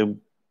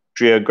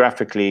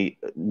geographically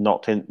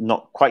not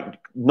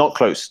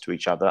close to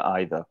each other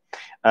either.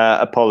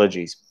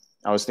 Apologies.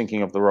 I was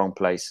thinking of the wrong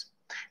place.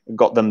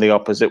 Got them the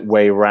opposite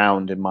way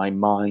round in my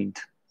mind.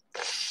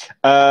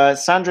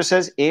 Sandra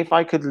says, if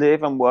I could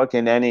live and work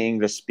in any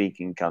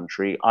English-speaking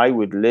country, I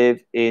would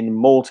live in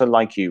Malta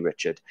like you,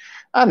 Richard.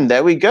 And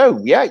there we go.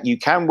 Yeah, you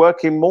can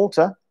work in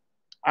Malta.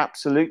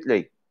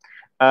 Absolutely.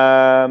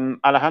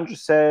 Alejandro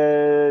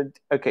said,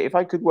 okay, if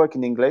I could work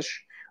in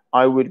English,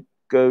 I would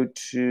go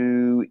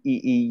to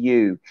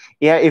EEU.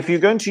 Yeah, if you're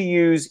going to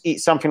use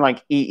something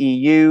like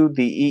EEU,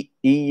 the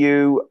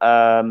EU,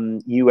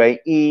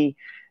 UAE,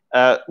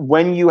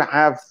 when you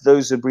have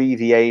those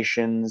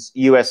abbreviations,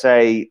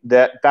 USA,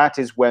 that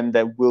is when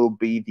there will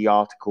be the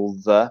article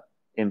 "the"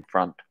 in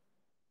front.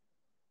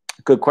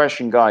 Good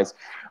question, guys.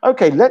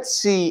 Okay, let's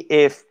see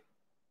if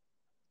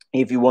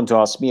you want to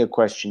ask me a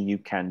question, you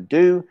can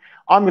do.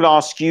 I'm going to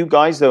ask you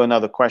guys, though,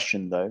 another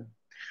question, though,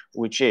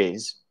 which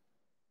is,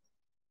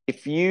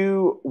 if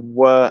you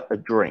were a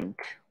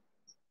drink,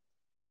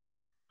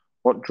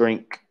 what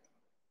drink?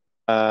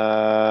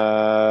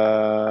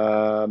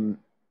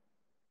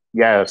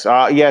 Yes,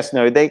 yes,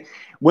 no.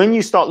 When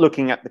you start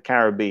looking at the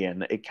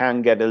Caribbean, it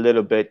can get a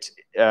little bit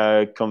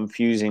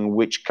confusing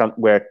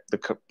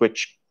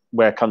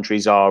where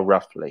countries are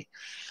roughly.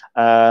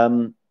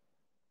 I'm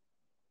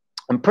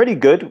pretty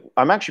good.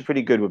 I'm actually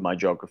pretty good with my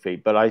geography,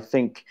 but I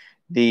think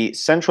the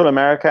Central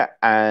America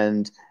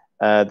and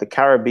the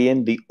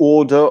Caribbean, the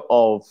order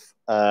of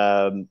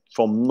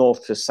from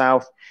north to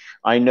south,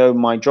 I know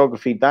my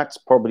geography, that's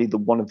probably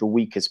one of the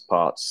weakest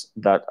parts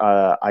that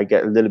I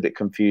get a little bit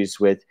confused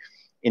with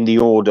in the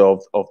order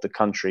of the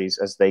countries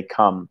as they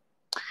come.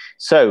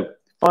 So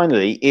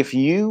finally, if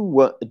you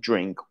were a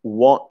drink,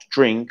 what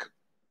drink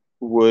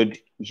would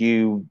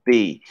you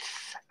be?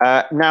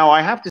 Now,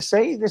 I have to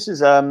say, this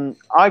is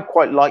I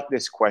quite like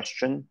this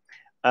question.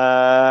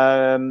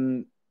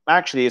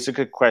 Actually, it's a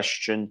good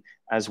question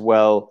as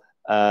well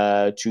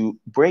to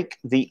break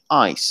the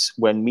ice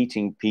when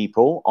meeting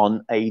people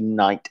on a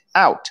night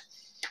out.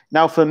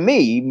 Now, for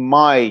me,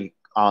 my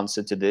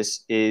answer to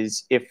this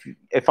is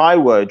if I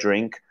were a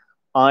drink,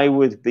 I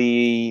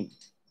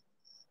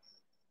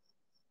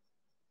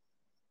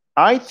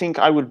think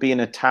I would be an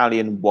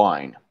Italian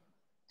wine.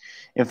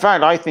 In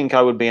fact, I think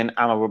I would be an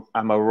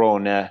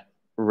Amarone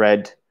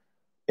red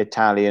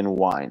Italian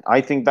wine. I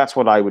think that's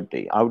what I would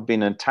be. I would be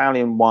an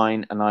Italian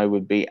wine and I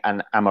would be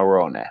an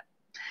Amarone.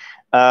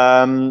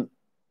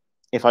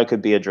 If I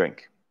could be a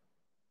drink.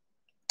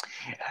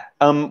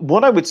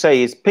 What I would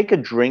say is pick a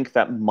drink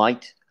that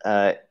might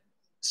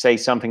say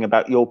something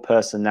about your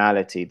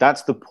personality.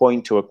 That's the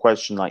point to a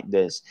question like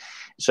this.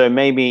 So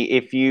maybe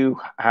if you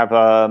have,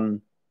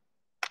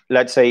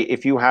 let's say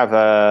if you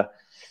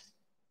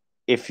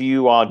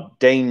are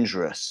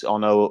dangerous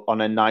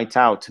on a night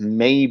out,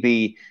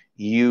 maybe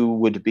you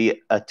would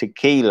be a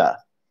tequila.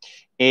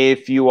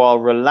 If you are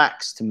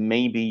relaxed,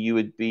 maybe you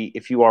would be,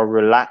 if you are a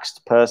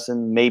relaxed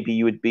person, maybe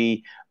you would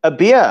be a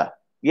beer.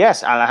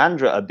 Yes,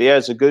 Alejandra, a beer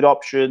is a good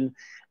option.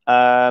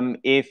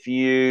 If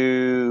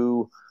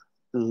you,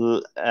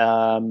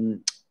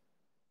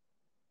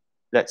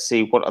 let's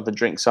see, what other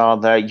drinks are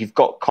there? You've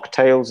got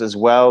cocktails as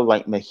well,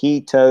 like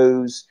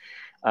mojitos.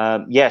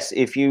 Yes,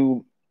 if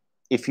you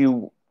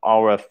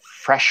are a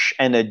fresh,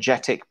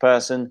 energetic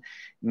person,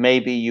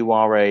 maybe you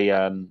are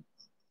a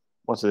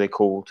what are they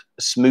called?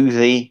 A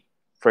smoothie,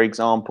 for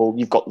example.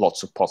 You've got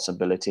lots of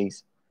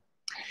possibilities.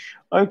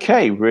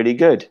 Okay, really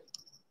good.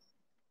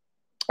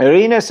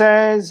 Irina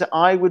says,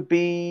 I would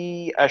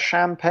be a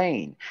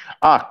champagne.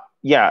 Ah,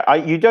 yeah,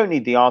 you don't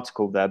need the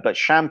article there, but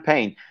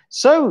champagne.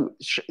 So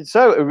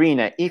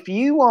Irina, if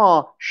you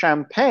are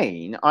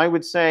champagne, I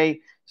would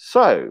say,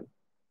 so,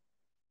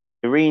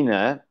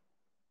 Irina,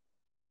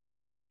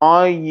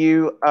 are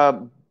you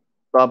a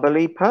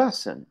bubbly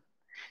person?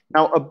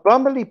 Now, a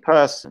bubbly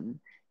person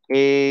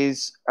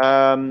is,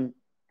 now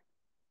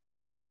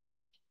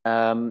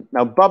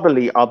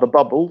bubbly are the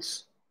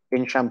bubbles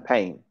in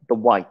champagne, the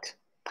white.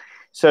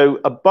 So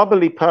a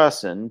bubbly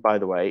person, by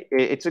the way,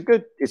 it's a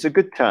good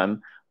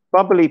term.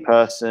 Bubbly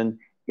person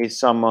is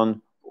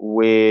someone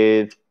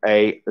with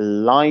a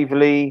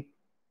lively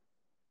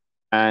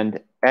and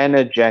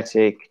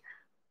energetic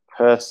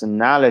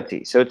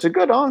personality. So it's a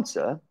good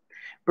answer.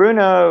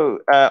 Bruno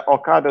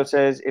Ocado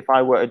says, if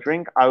I were a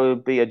drink, I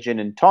would be a gin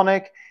and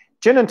tonic.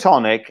 Gin and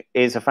tonic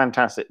is a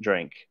fantastic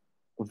drink.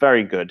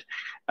 Very good.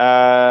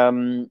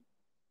 The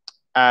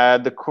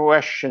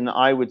question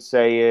I would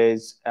say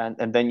is,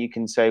 and then you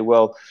can say,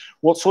 well,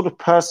 what sort of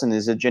person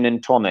is a gin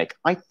and tonic?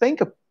 I think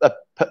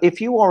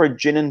if you are a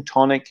gin and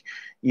tonic,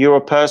 you're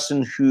a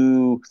person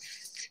who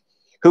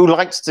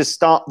likes to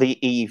start the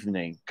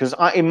evening. Because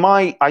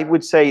I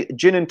would say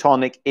gin and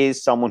tonic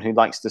is someone who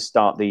likes to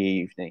start the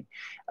evening.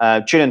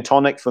 Gin and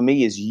tonic for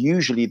me is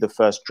usually the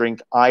first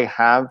drink I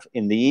have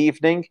in the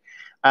evening.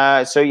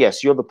 So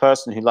yes, you're the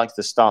person who likes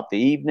to start the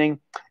evening.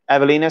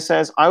 Evelina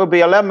says, I would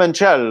be a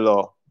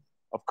limoncello.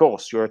 Of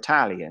course, you're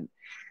Italian.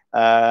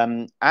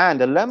 And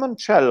a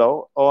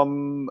limoncello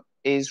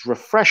is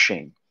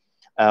refreshing,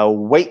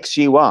 wakes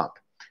you up.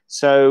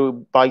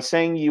 So by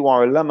saying you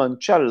are a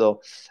limoncello,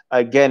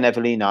 again,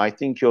 Evelina, I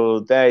think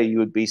you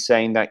would be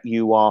saying that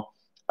you are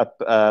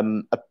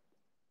an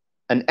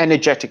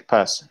energetic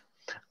person,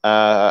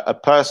 a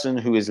person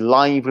who is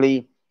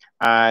lively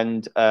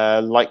and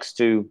likes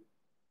to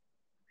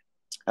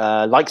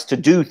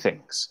do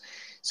things.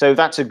 So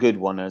that's a good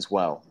one as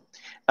well.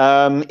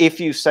 If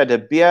you said a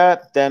beer,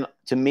 then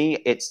to me,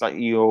 it's like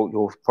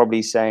you're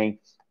probably saying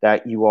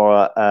that you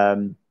are a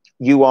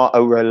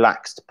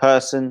relaxed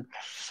person.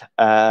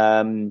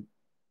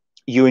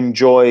 You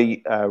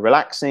enjoy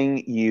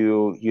relaxing.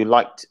 You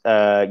like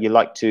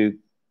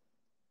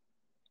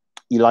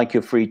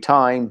your free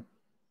time,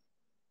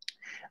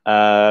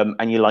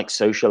 and you like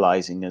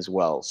socializing as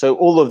well. So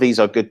all of these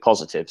are good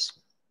positives.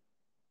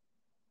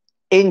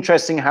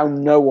 Interesting how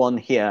no one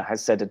here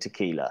has said a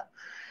tequila.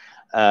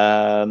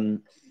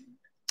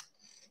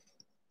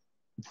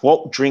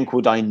 What drink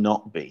would I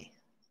not be?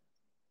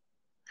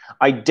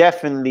 I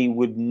definitely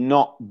would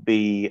not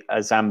be a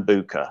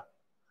Zambuca.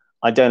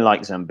 I don't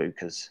like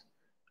Zambucas.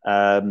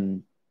 I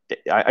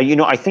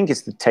think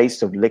it's the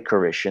taste of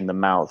licorice in the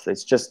mouth.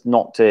 It's just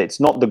not.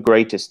 It's not the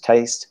greatest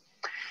taste.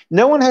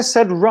 No one has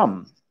said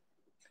rum.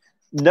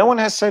 No one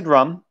has said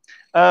rum.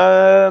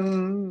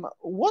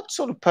 What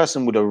sort of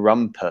person would a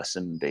rum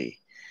person be?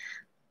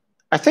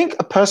 I think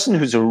a person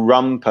who's a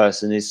rum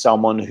person is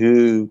someone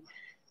who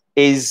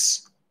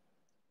is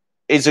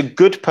a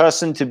good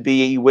person to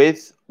be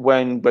with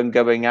when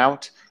going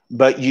out,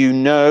 but you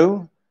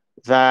know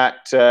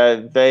that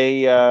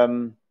they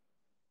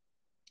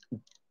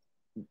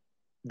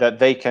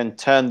can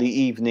turn the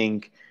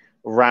evening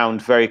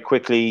round very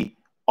quickly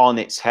on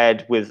its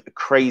head with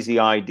crazy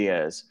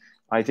ideas.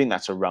 I think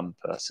that's a rum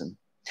person.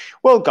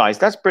 Well, guys,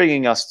 that's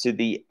bringing us to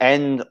the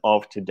end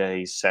of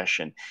today's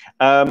session.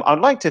 I'd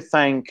like to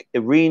thank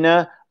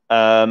Irina,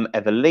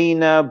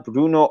 Evelina,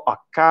 Bruno,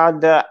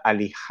 Akada,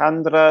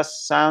 Alejandra,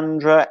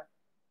 Sandra.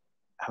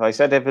 Have I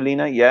said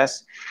Evelina?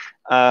 Yes.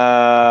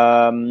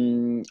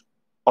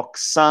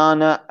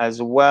 Oksana as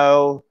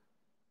well.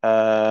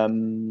 I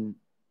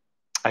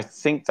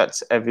think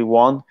that's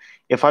everyone.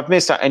 If I've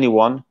missed out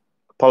anyone,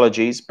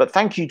 apologies. But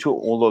thank you to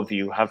all of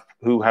you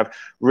who have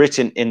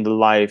written in the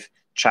live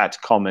chat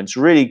comments.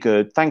 Really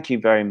good. Thank you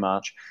very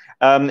much.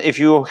 If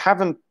you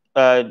haven't,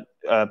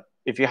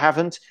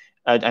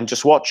 and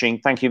just watching,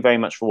 thank you very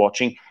much for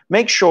watching.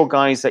 Make sure,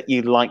 guys, that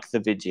you like the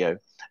video.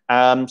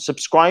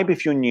 Subscribe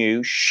if you're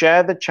new.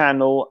 Share the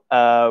channel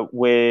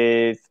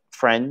with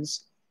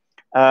friends.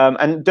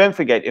 And don't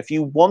forget, if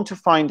you want to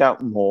find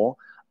out more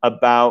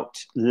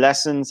about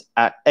lessons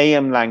at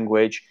AM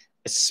Language,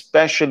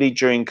 especially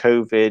during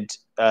COVID,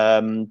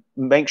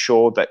 make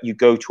sure that you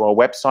go to our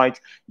website.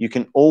 You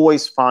can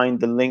always find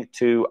the link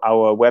to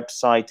our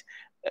website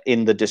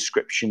in the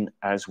description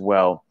as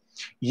well.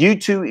 You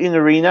too, in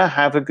Arena,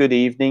 have a good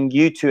evening.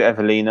 You too,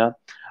 Evelina.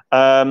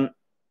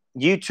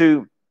 You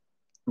too,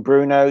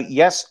 Bruno.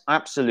 Yes,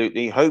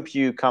 absolutely. Hope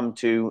you come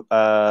to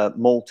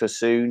Malta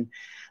soon.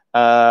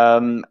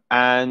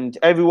 And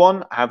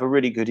everyone, have a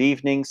really good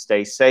evening.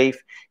 Stay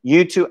safe.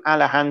 You too,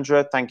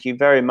 Alejandra. Thank you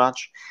very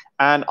much.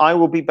 And I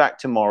will be back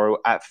tomorrow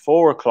at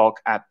 4 o'clock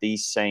at the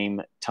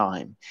same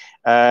time.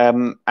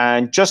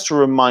 And just to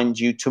remind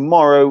you,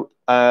 tomorrow,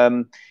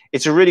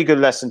 it's a really good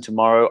lesson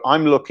tomorrow.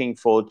 I'm looking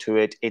forward to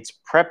it. It's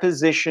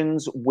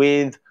prepositions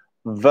with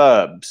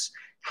verbs.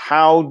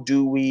 How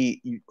do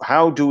we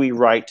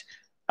write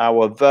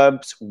our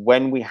verbs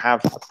when we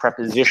have a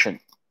preposition?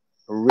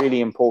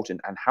 Really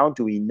important. And how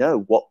do we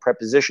know what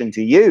preposition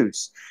to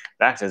use?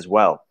 That as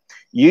well.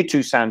 You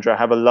too, Sandra.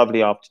 Have a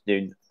lovely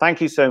afternoon. Thank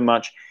you so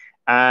much.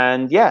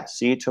 And yeah,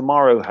 see you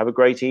tomorrow. Have a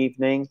great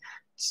evening.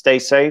 Stay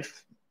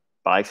safe.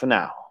 Bye for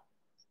now.